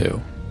reference to?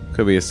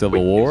 Could be a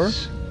civil war.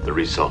 Witness the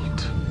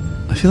result.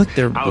 I feel like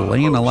they're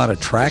laying a lot of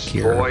track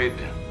here. Destroyed,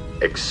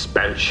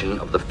 expansion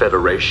of the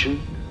Federation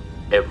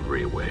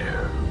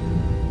everywhere.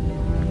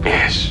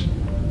 Yes.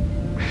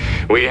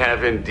 We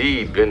have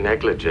indeed been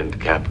negligent,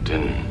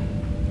 Captain.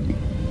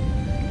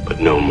 But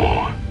no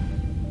more.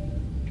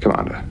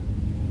 Commander,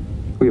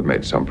 we have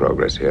made some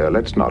progress here.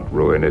 Let's not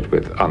ruin it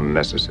with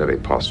unnecessary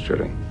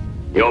posturing.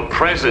 Your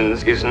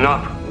presence is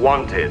not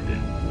wanted.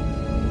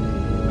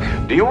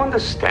 Do you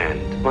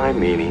understand my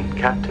meaning,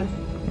 Captain?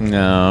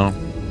 No.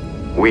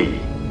 We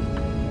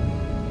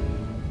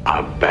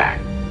are back.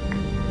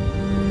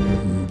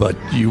 But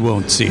you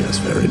won't see us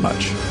very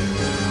much.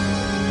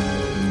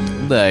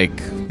 Like,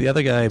 the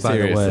other guy, by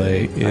the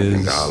way, I think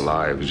is our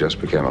lives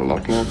just became a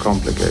lot more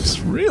complicated.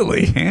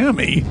 really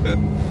hammy.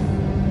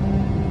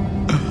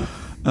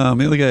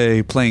 The other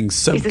guy playing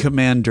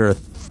Sub-Commander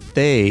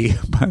Thay,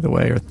 by the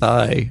way, or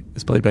Thigh,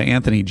 is played by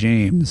Anthony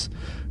James,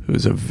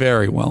 who's a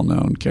very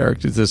well-known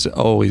character. This is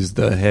always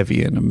the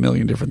heavy in a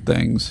million different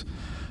things.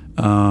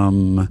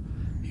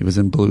 He was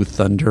in Blue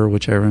Thunder,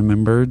 which I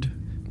remembered.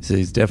 So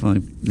he's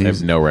definitely... I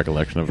have no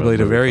recollection of He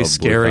played a very of Blue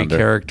scary Thunder.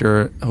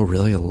 character. Oh,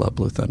 really? I love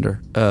Blue Thunder.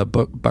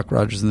 Buck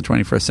Rogers in the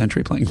 21st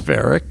Century playing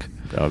Varric.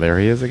 Oh, there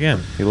he is again.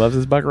 He loves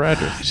his Buck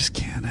Rogers. I just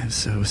can't.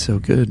 It was so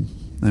good.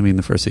 I mean,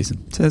 the first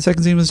season. So the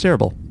second season was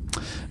terrible.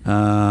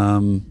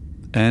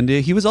 And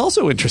he was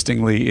also,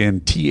 interestingly,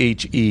 in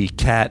THE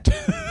Cat.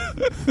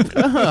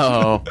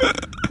 Oh,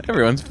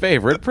 everyone's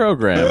favorite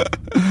program.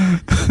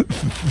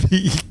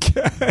 The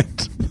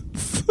Cat.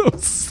 So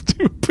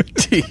stupid.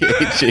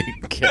 THE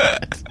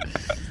Cat.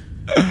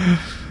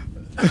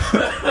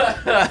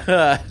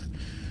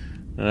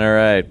 All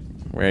right.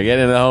 We're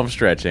getting into the home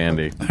stretch,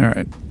 Andy. All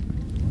right.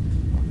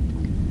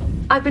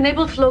 I've been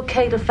able to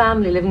locate a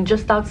family living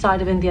just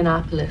outside of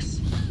Indianapolis.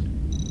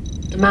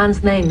 The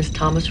man's name is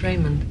Thomas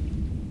Raymond.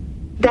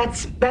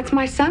 That's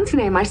my son's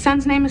name. My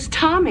son's name is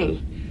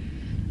Tommy.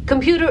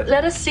 Computer,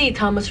 let us see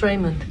Thomas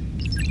Raymond.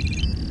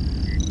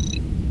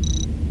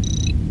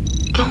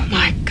 Oh,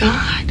 my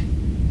God.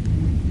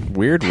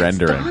 Weird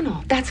rendering.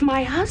 Donald, that's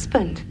my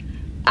husband.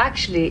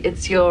 Actually,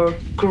 it's your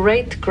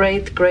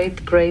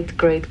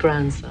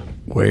great-great-great-great-great-grandson.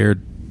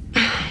 Weird.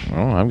 Oh,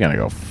 I'm going to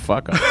go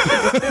fuck up.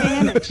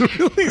 It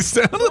really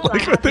sounded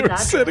like what they were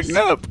setting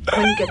up.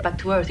 When you get back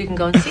to Earth, you can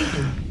go and see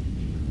him.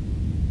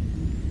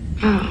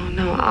 Oh,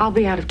 no, I'll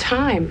be out of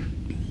time.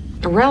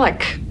 A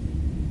relic.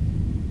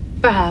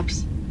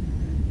 Perhaps.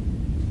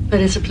 But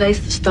it's a place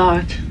to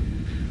start.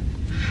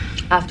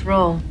 After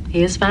all,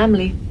 he is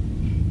family.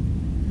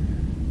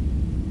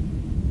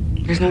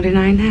 There's no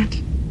denying that.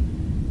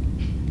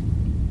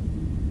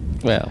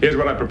 Well, here's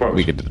what I propose.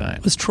 We could deny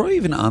it. Was Troy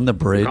even on the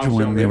bridge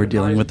when they were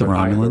dealing with the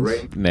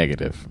Romulans?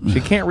 Negative. She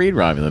can't read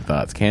Romulan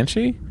thoughts, can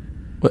she?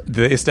 What, did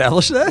they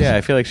establish that? Yeah,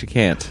 I feel like she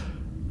can't.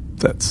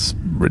 That's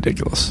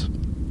ridiculous.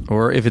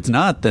 Or if it's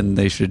not, then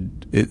they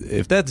should...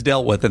 If that's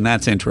dealt with, then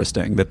that's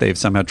interesting, that they've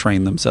somehow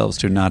trained themselves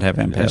to not have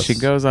empaths. And she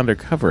goes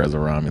undercover as a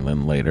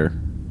Romulan later.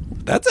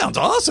 That sounds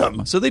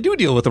awesome. So they do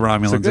deal with the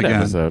Romulans It's a good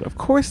again. episode. Of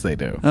course they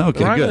do. Okay,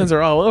 the Romulans good.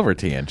 are all over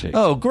TNG.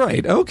 Oh,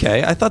 great.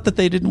 Okay. I thought that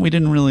we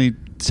didn't really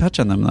touch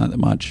on them that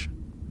much.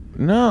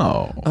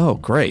 No. Oh,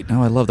 great.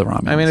 No, I love the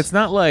Romulans. I mean, it's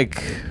not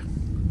like...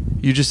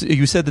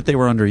 You said that they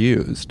were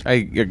underused.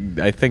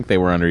 I think they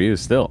were underused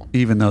still.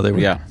 Even though they were...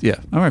 Yeah. Yeah.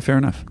 All right, fair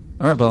enough.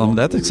 All right, well,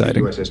 that's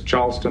exciting. USS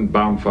Charleston,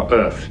 bound for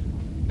Earth.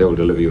 They will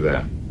deliver you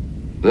there.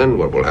 Then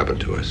what will happen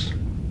to us?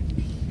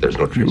 There's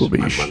no You trace will of be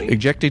my money.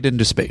 ejected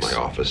into space. My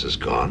office is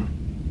gone.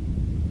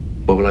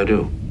 What will I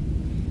do?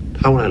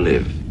 How will I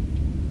live?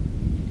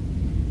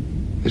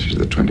 This is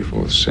the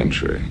 24th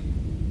century.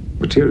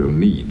 Material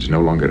needs no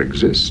longer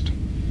exist.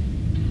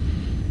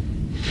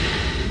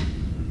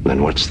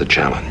 Then what's the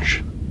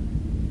challenge?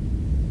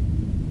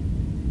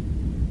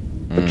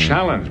 The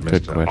challenge,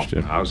 good Mr.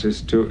 question. House,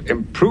 is to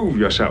improve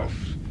yourself,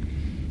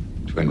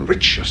 to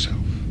enrich yourself.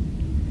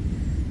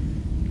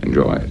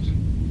 Enjoy it.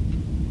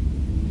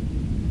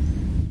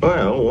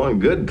 Well, one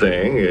good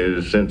thing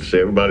is since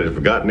everybody's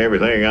forgotten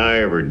everything I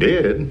ever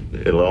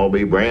did, it'll all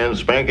be brand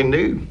spanking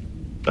new.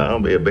 I'll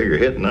be a bigger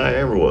hit than I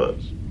ever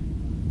was.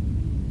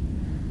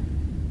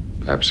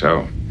 Perhaps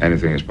so.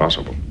 Anything is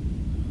possible.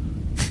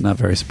 Not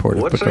very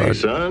supportive, What say, Picard.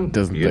 son?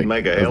 You'd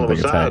make a hell of a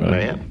side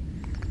man.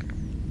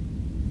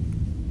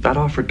 That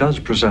offer does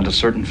present a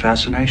certain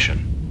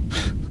fascination.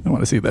 I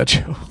want to see that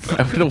show.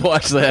 I'm going to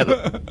watch that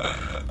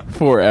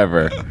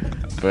forever.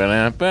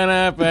 I've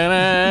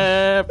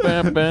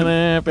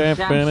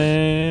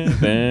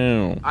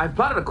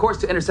plotted a course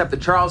to intercept the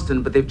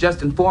Charleston, but they've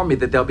just informed me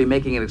that they'll be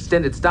making an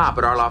extended stop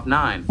at Arloff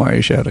 9. Why are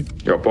you shouting?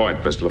 Your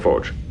point, Mr.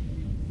 LaForge.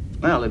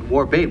 Well, at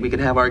Warp 8, we could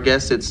have our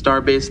guests at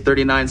Starbase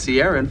 39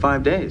 Sierra in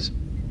 5 days.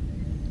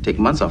 Take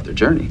months off their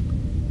journey.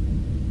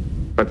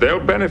 But they'll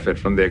benefit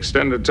from the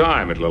extended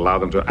time. It'll allow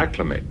them to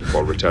acclimate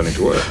before returning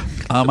to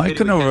Earth. I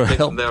can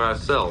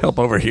help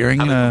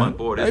overhearing.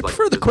 I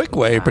prefer the quick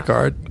way,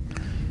 Picard.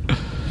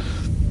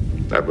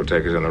 That would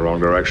take us in the wrong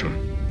direction.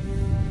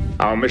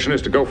 Our mission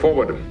is to go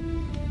forward.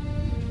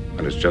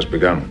 And it's just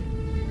begun.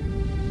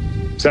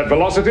 Set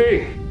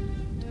velocity.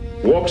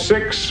 Warp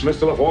 6,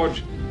 Mr.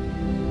 LaForge.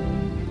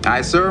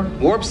 Aye, sir.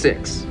 Warp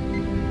 6.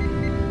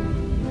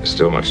 There's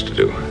still much to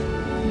do.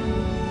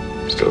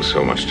 Still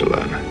so much to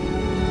learn.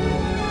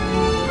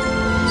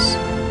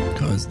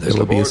 Because there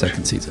will be a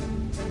second season.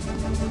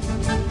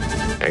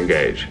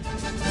 Engage.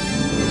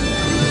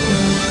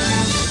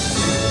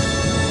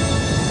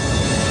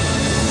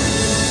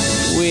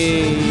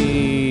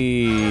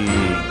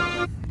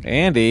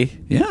 Andy.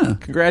 Yeah.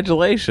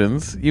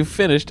 Congratulations. You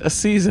finished a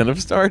season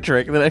of Star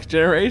Trek The Next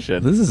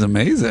Generation. This is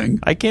amazing.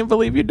 I can't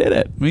believe you did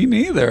it. Me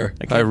neither.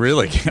 I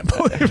really can't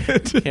believe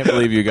it. I can't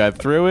believe you got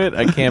through it.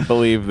 I can't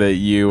believe that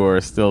you are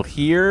still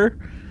here.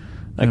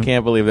 I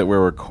can't believe that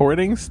we're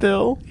recording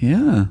still.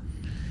 Yeah.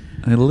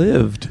 I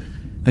lived.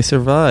 I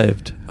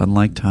survived,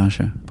 unlike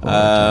Tasha.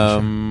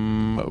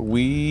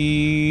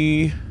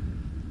 We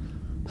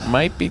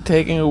might be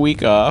taking a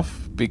week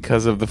off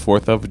because of the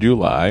 4th of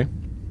July.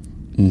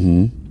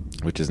 Mm-hmm.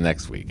 Which is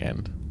next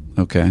weekend.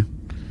 Okay.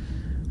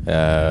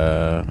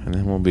 And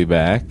then we'll be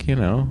back,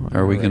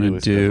 Are we going to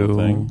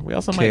do We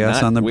also Chaos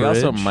might not, on the Bridge? We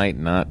also might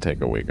not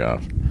take a week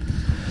off.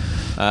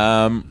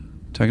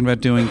 Talking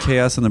about doing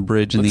Chaos on the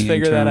Bridge in Let's the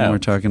figure that interim. out. We're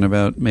talking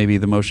about maybe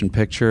the motion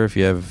picture. If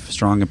you have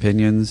strong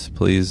opinions,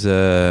 please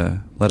let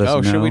us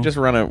know. Should we just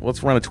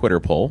let's run a Twitter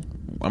poll.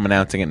 I'm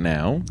announcing it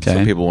now so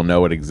Okay. people will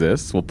know it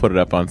exists. We'll put it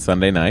up on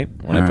Sunday night.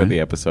 When I All put right. the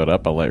episode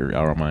up, I'll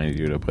remind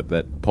you to put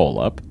that poll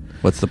up.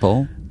 What's the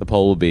poll? The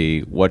poll will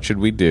be, what should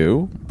we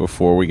do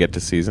before we get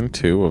to Season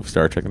 2 of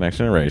Star Trek The Next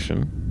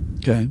Generation?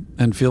 Okay.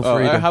 And feel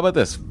free to... How about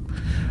this?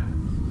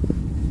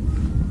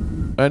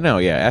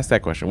 Ask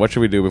that question. What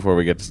should we do before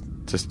we get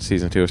to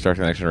Season 2 of Star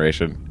Trek The Next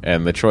Generation?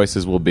 And the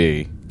choices will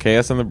be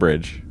Chaos on the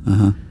Bridge,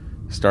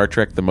 Star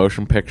Trek The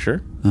Motion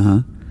Picture.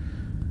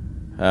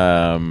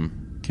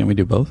 Can we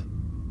do both?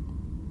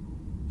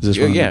 Is this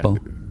one of the poll?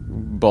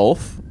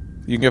 Both.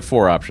 You can get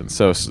 4 options.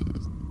 So,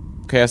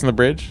 Chaos on the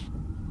Bridge,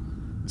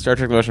 Star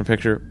Trek the Motion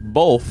Picture,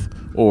 both,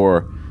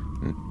 or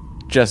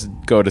just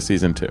go to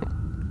season 2.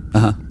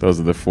 Those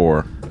are the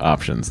 4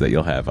 options that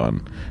you'll have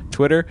on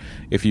Twitter.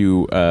 If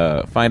you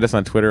find us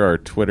on Twitter, our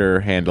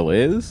Twitter handle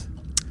is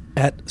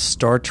at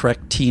Star Trek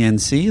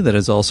TNC. That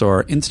is also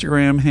our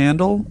Instagram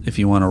handle. If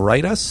you want to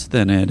write us,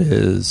 then it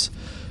is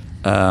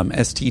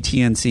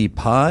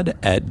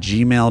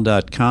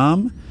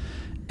sttncpod@gmail.com.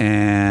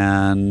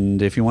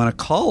 And if you want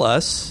to call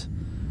us,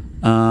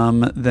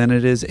 then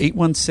it is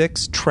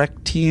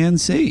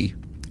 816-TREK-TNC.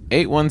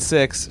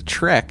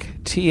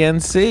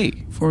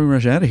 816-TREK-TNC. Before we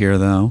rush out of here,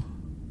 though.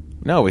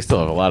 No, we still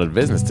have a lot of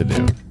business to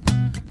do.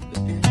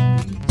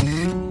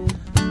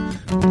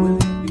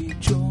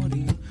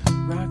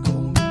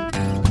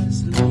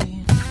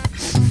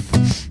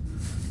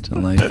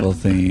 Delightful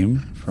theme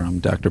from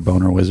Dr.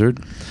 Boner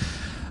Wizard.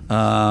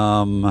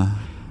 What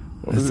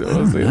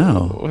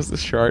was the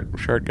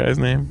shart guy's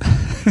name?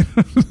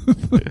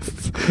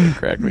 It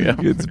cracked me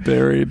up. It's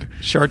buried.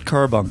 Shart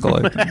Carbuncle,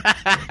 I think.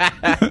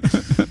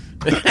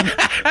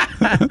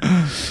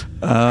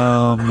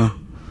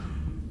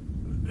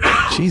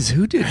 Jeez,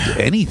 who did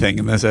anything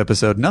in this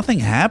episode? Nothing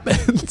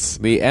happens.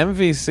 The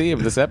MVC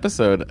of this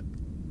episode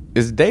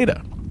is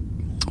Data.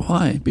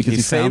 Why? Because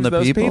he found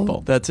the people?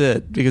 That's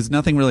it. Because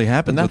nothing really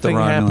happens with the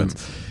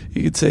Romulans.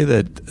 You could say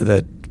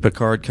that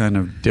Picard kind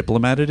of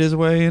diplomated his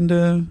way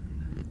into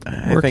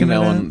working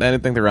I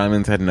think the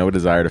Romulans had no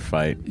desire to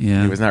fight.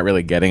 Yeah. He was not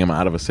really getting him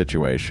out of a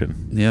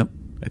situation. Yep.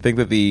 I think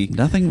that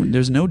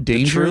there's no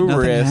danger.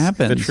 Nothing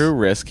happens. The true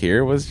risk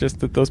here was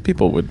just that those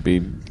people would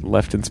be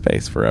left in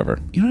space forever.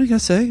 You know what I gotta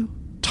say?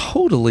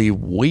 Totally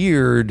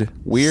weird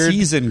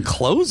season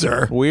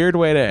closer. Weird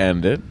way to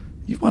end it.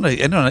 You want to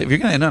end on if you're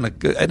going to end on a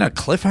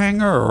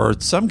cliffhanger or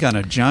some kind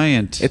of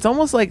giant. It's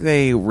almost like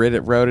they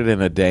wrote it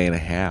in a day and a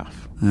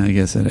half. I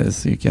guess it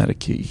is. You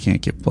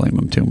can't blame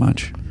them too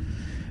much.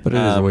 But it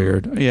is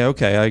weird. Yeah,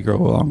 okay, I go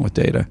along with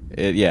Data.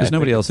 There's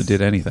nobody else who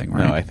did anything,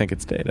 right? No, I think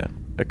it's Data.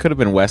 It could have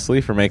been Wesley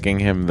for making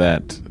him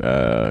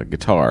that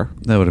guitar.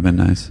 That would have been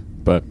nice.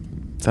 But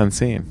it's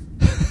unseen.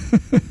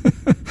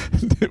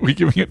 Are we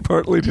giving it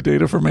partly to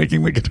Data for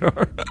making the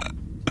guitar?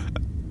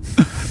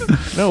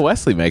 No,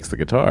 Wesley makes the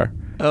guitar.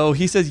 Oh,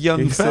 he says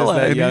young fella.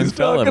 Says that young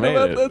fella made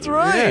it. That's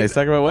right. Yeah, he's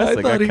talking about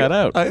Wesley. Got cut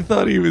out. I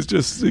thought he was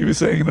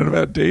saying it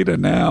about Data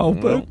now,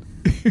 but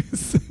he was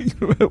saying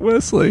it about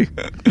Wesley.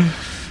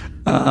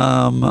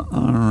 All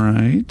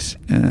right,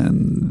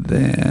 and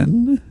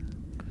then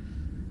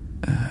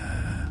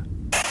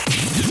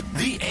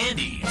the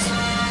Andes,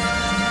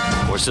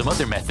 or some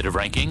other method of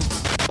ranking.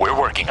 We're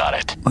working on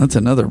it. That's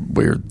another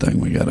weird thing.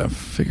 We got to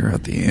figure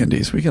out the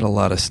Andes. We got a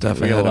lot of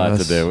stuff. We got a lot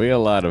to do. We got a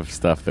lot of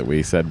stuff that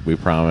we said we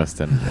promised,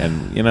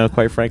 and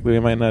quite frankly, we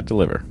might not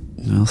deliver.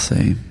 We'll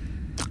see.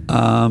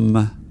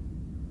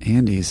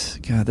 Andes,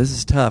 God, this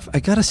is tough. I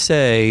gotta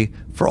say,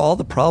 for all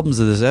the problems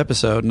of this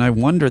episode, and I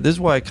wonder, this is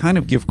why I kind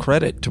of give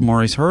credit to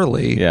Maurice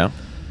Hurley. Yeah.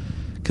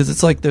 Because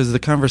it's like there's the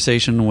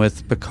conversation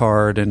with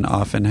Picard and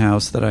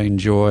Offenhouse that I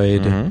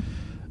enjoyed. Mm-hmm.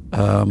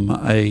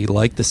 I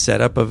like the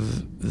setup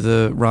of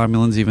the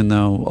Romulans, even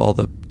though all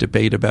the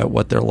debate about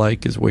what they're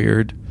like is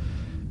weird.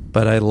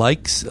 But I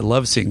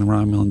love seeing the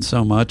Romulans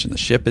so much, and the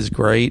ship is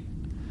great.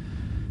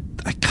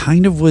 I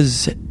kind of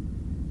was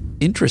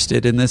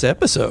interested in this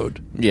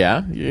episode.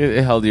 Yeah,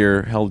 it held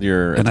your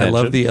attention. And I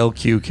love the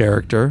LQ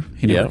character.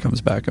 He never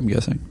comes back, I'm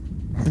guessing.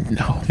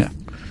 No. Yeah.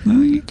 Well,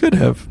 he could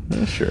have.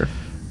 Sure.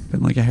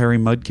 Been like a Harry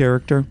Mudd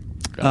character.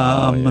 Yeah,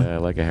 I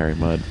like a Harry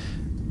Mudd.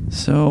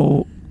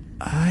 So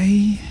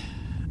I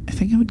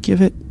think I would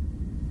give it,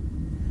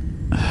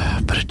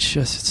 but it's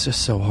just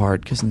so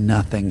hard because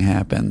nothing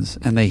happens,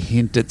 and they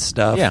hint at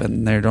stuff,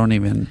 and they don't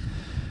even.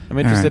 I'm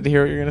interested to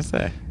hear what you're going to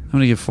say. I'm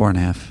going to give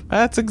 4.5.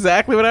 That's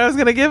exactly what I was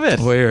going to give it.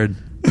 Weird.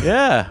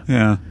 Yeah.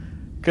 Yeah.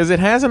 Because it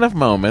has enough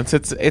moments.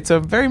 It's a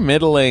very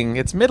middling.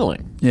 It's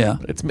middling. Yeah.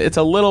 It's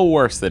a little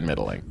worse than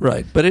middling.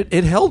 Right, but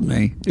it held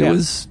me. It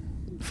was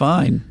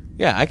fine.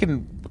 Yeah, I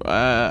can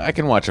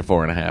watch a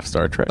 4.5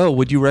 Star Trek. Oh,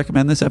 would you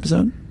recommend this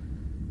episode?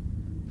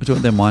 Would you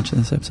want them watching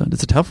this episode?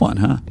 It's a tough one,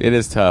 huh? It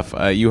is tough.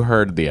 You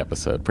heard the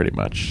episode pretty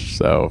much,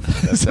 so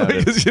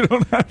because you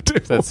don't have to.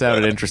 That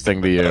sounded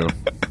interesting to you.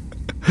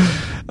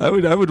 I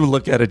would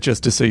look at it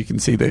just so you can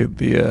see the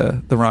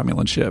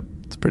Romulan ship.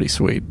 It's pretty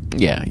sweet.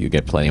 Yeah, you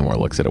get plenty more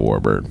looks at a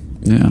warbird.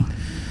 Yeah.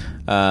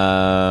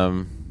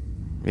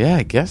 Yeah,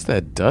 I guess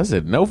that does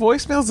it. No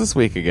voicemails this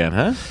week again,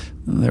 huh?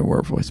 There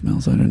were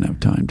voicemails. I didn't have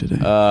time today.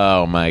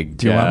 Oh, my God.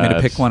 Do you want me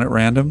to pick one at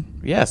random?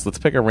 Yes, let's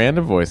pick a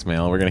random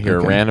voicemail. We're going to hear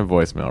a random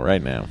voicemail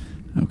right now.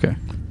 Okay.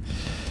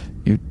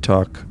 You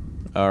talk.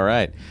 All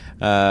right.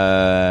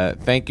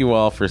 Thank you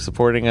all for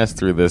supporting us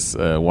through this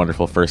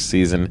wonderful first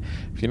season.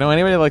 If you know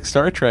anybody like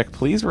Star Trek,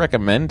 please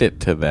recommend it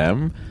to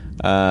them.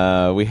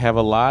 We have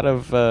a lot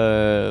of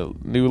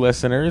new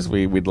listeners.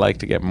 We'd like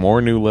to get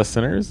more new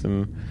listeners,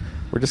 and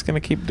we're just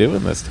going to keep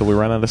doing this till we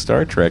run out of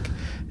Star Trek.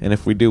 And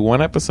if we do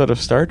one episode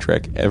of Star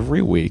Trek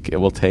every week, it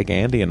will take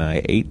Andy and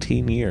I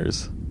 18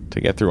 years.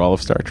 to get through all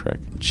of Star Trek.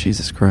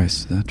 Jesus Christ,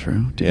 is that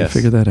true? Did you Yes.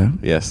 figure that out?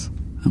 Yes.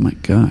 Oh my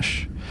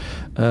gosh.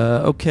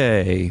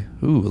 Okay.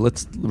 Ooh,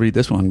 let's read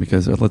this one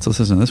because let's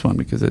listen to this one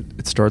because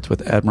it starts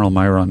with Admiral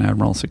Myra and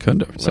Admiral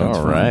Secunda. Sounds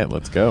All fun. right,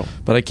 let's go.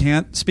 But I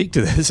can't speak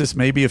to this. This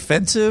may be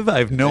offensive. I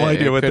have no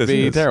idea what this is. It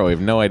could be is. terrible. We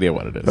have no idea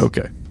what it is.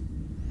 Okay.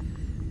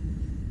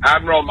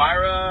 Admiral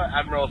Myra,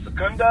 Admiral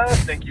Secunda,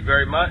 thank you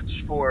very much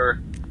for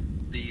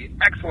the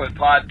excellent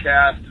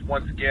podcast.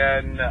 Once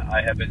again,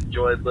 I have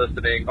enjoyed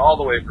listening all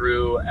the way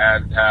through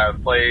and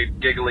have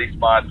played giggly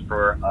spots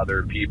for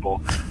other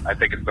people. I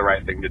think it's the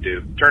right thing to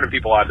do. Turning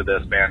people onto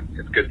this, man,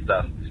 it's good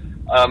stuff.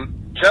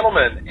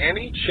 Gentlemen,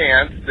 any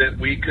chance that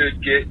we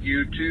could get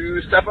you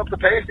to step up the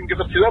pace and give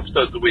us 2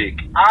 episodes a week?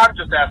 I'm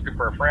just asking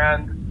for a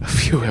friend. A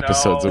few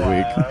episodes a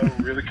week. I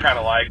really kind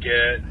of like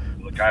it.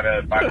 Kind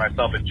of find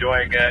myself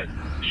enjoying it.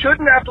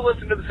 Shouldn't have to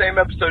listen to the same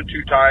episode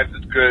 2 times.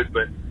 It's good,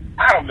 but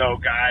I don't know,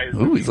 guys.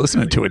 Ooh, he's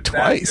listening to it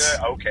twice.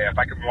 Okay, if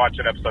I can watch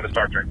an episode of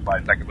Star Trek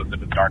twice, I can listen to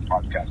the Star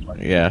podcast twice.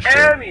 Yeah,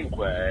 sure.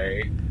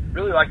 Anyway,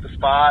 really like the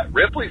spot.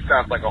 Ripley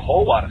sounds like a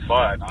whole lot of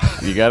fun.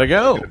 You gotta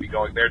go. I'm going to be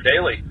going there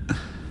daily.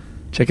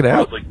 Check it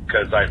out. Probably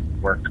because I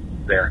work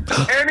there.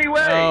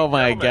 Anyway. Oh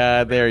my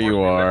God, there you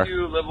are.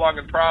 You live long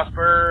and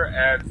prosper,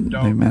 and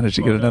They managed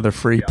to get another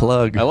free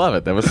plug. I love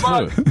it. That was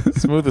smooth.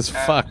 Smooth as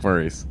fuck,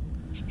 Maurice.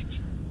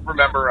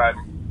 Remember,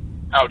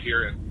 I'm out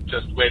here and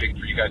just waiting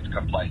for you guys to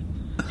come play.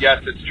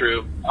 Yes, it's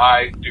true.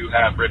 I do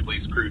have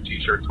Ripley's Crew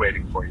t-shirts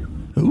waiting for you.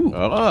 Ooh.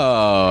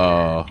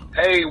 Oh.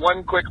 Hey,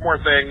 one quick more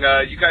thing.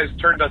 You guys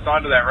turned us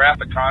on to that Wrath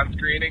of Khan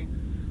screening.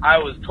 I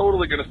was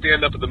totally going to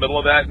stand up in the middle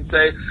of that and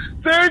say,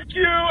 "Thank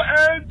you,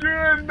 Andrew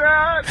and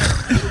Matt."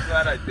 I'm really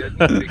glad I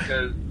didn't,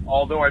 because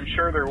although I'm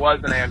sure there was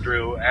an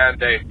Andrew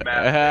and a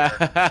Matt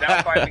there,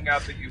 now finding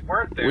out that you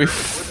weren't there would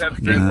have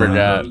been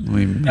forgot.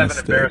 We an missed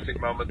it.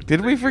 embarrassing moment.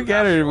 Did we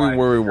forget or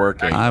were we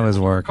working? I was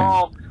working.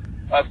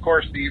 Of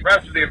course, the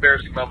rest of the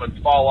embarrassing moments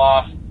fall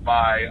off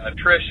by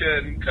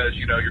attrition because,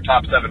 you know, your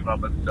top 7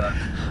 moments.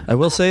 I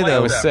will say, though, I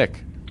was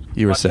sick.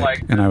 You were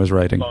sick, and I was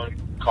writing. Phone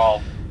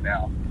call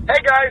now. Hey,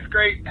 guys,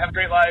 great. Have a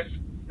great life.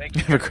 Thank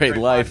you. Have a great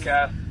life.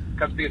 Podcast.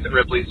 Come see us at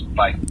Ripley's.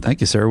 Bye.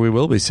 Thank you, sir. We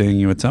will be seeing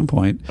you at some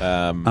point.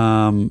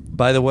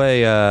 By the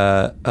way,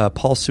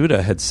 Paul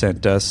Suda had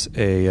sent us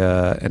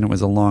and it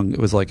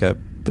was like a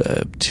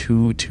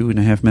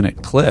 2.5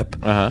 minute clip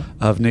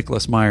of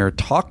Nicholas Meyer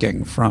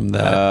talking from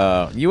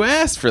that. You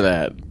asked for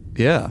that.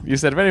 Yeah. You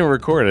said if anyone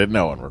recorded,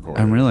 no one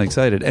recorded. I'm really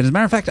excited. And as a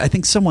matter of fact, I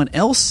think someone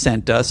else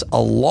sent us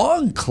a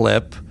long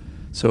clip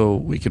so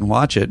we can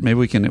watch it. Maybe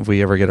we can, if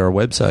we ever get our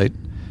website.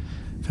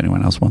 If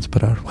anyone else wants to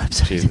put our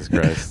website, Jesus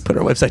Christ, put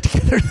our website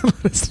together and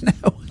let us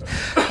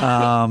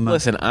know.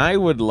 Listen, I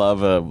would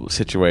love a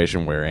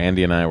situation where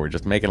Andy and I were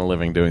just making a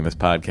living doing this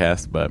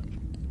podcast, but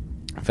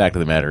the fact of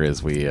the matter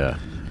is we're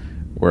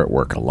at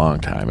work a long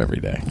time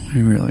every day.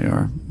 We really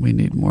are. We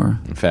need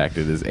more. In fact,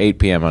 it is 8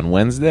 p.m. on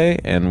Wednesday,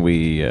 and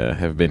we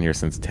have been here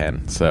since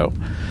 10. So,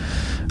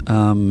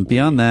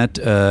 beyond that,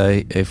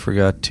 I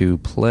forgot to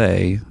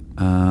play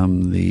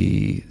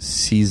the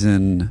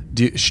season.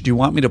 Do you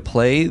want me to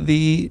play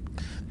the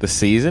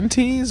season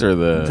tease or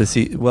the is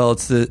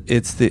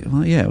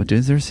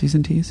there a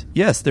season tease?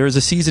 Yes, there is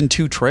a season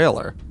 2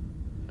 trailer.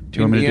 Do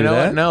you want me to do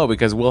that? What? No,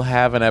 because we'll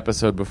have an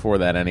episode before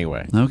that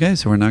anyway. Okay,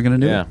 so we're not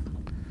going to do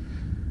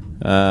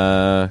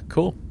it.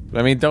 Cool.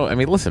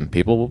 Listen,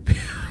 people,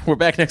 we're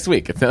back next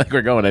week. It's not like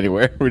we're going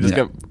anywhere. We're just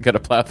gonna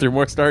plow through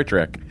more Star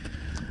Trek.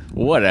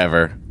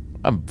 Whatever.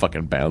 I'm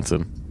fucking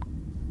bouncing.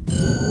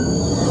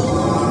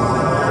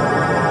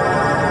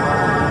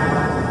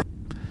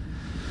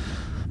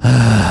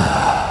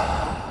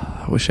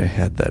 I wish I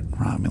had that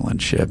Romulan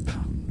ship.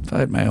 If I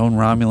had my own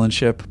Romulan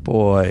ship,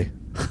 boy,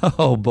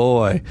 oh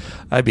boy,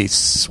 I'd be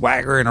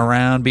swaggering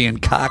around, being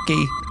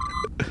cocky.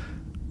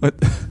 What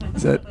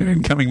is that? An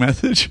incoming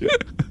message?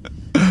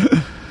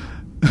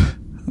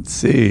 Let's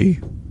see.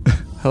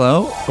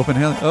 Hello, open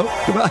hailing.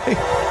 Oh, goodbye.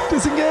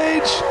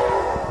 Disengage.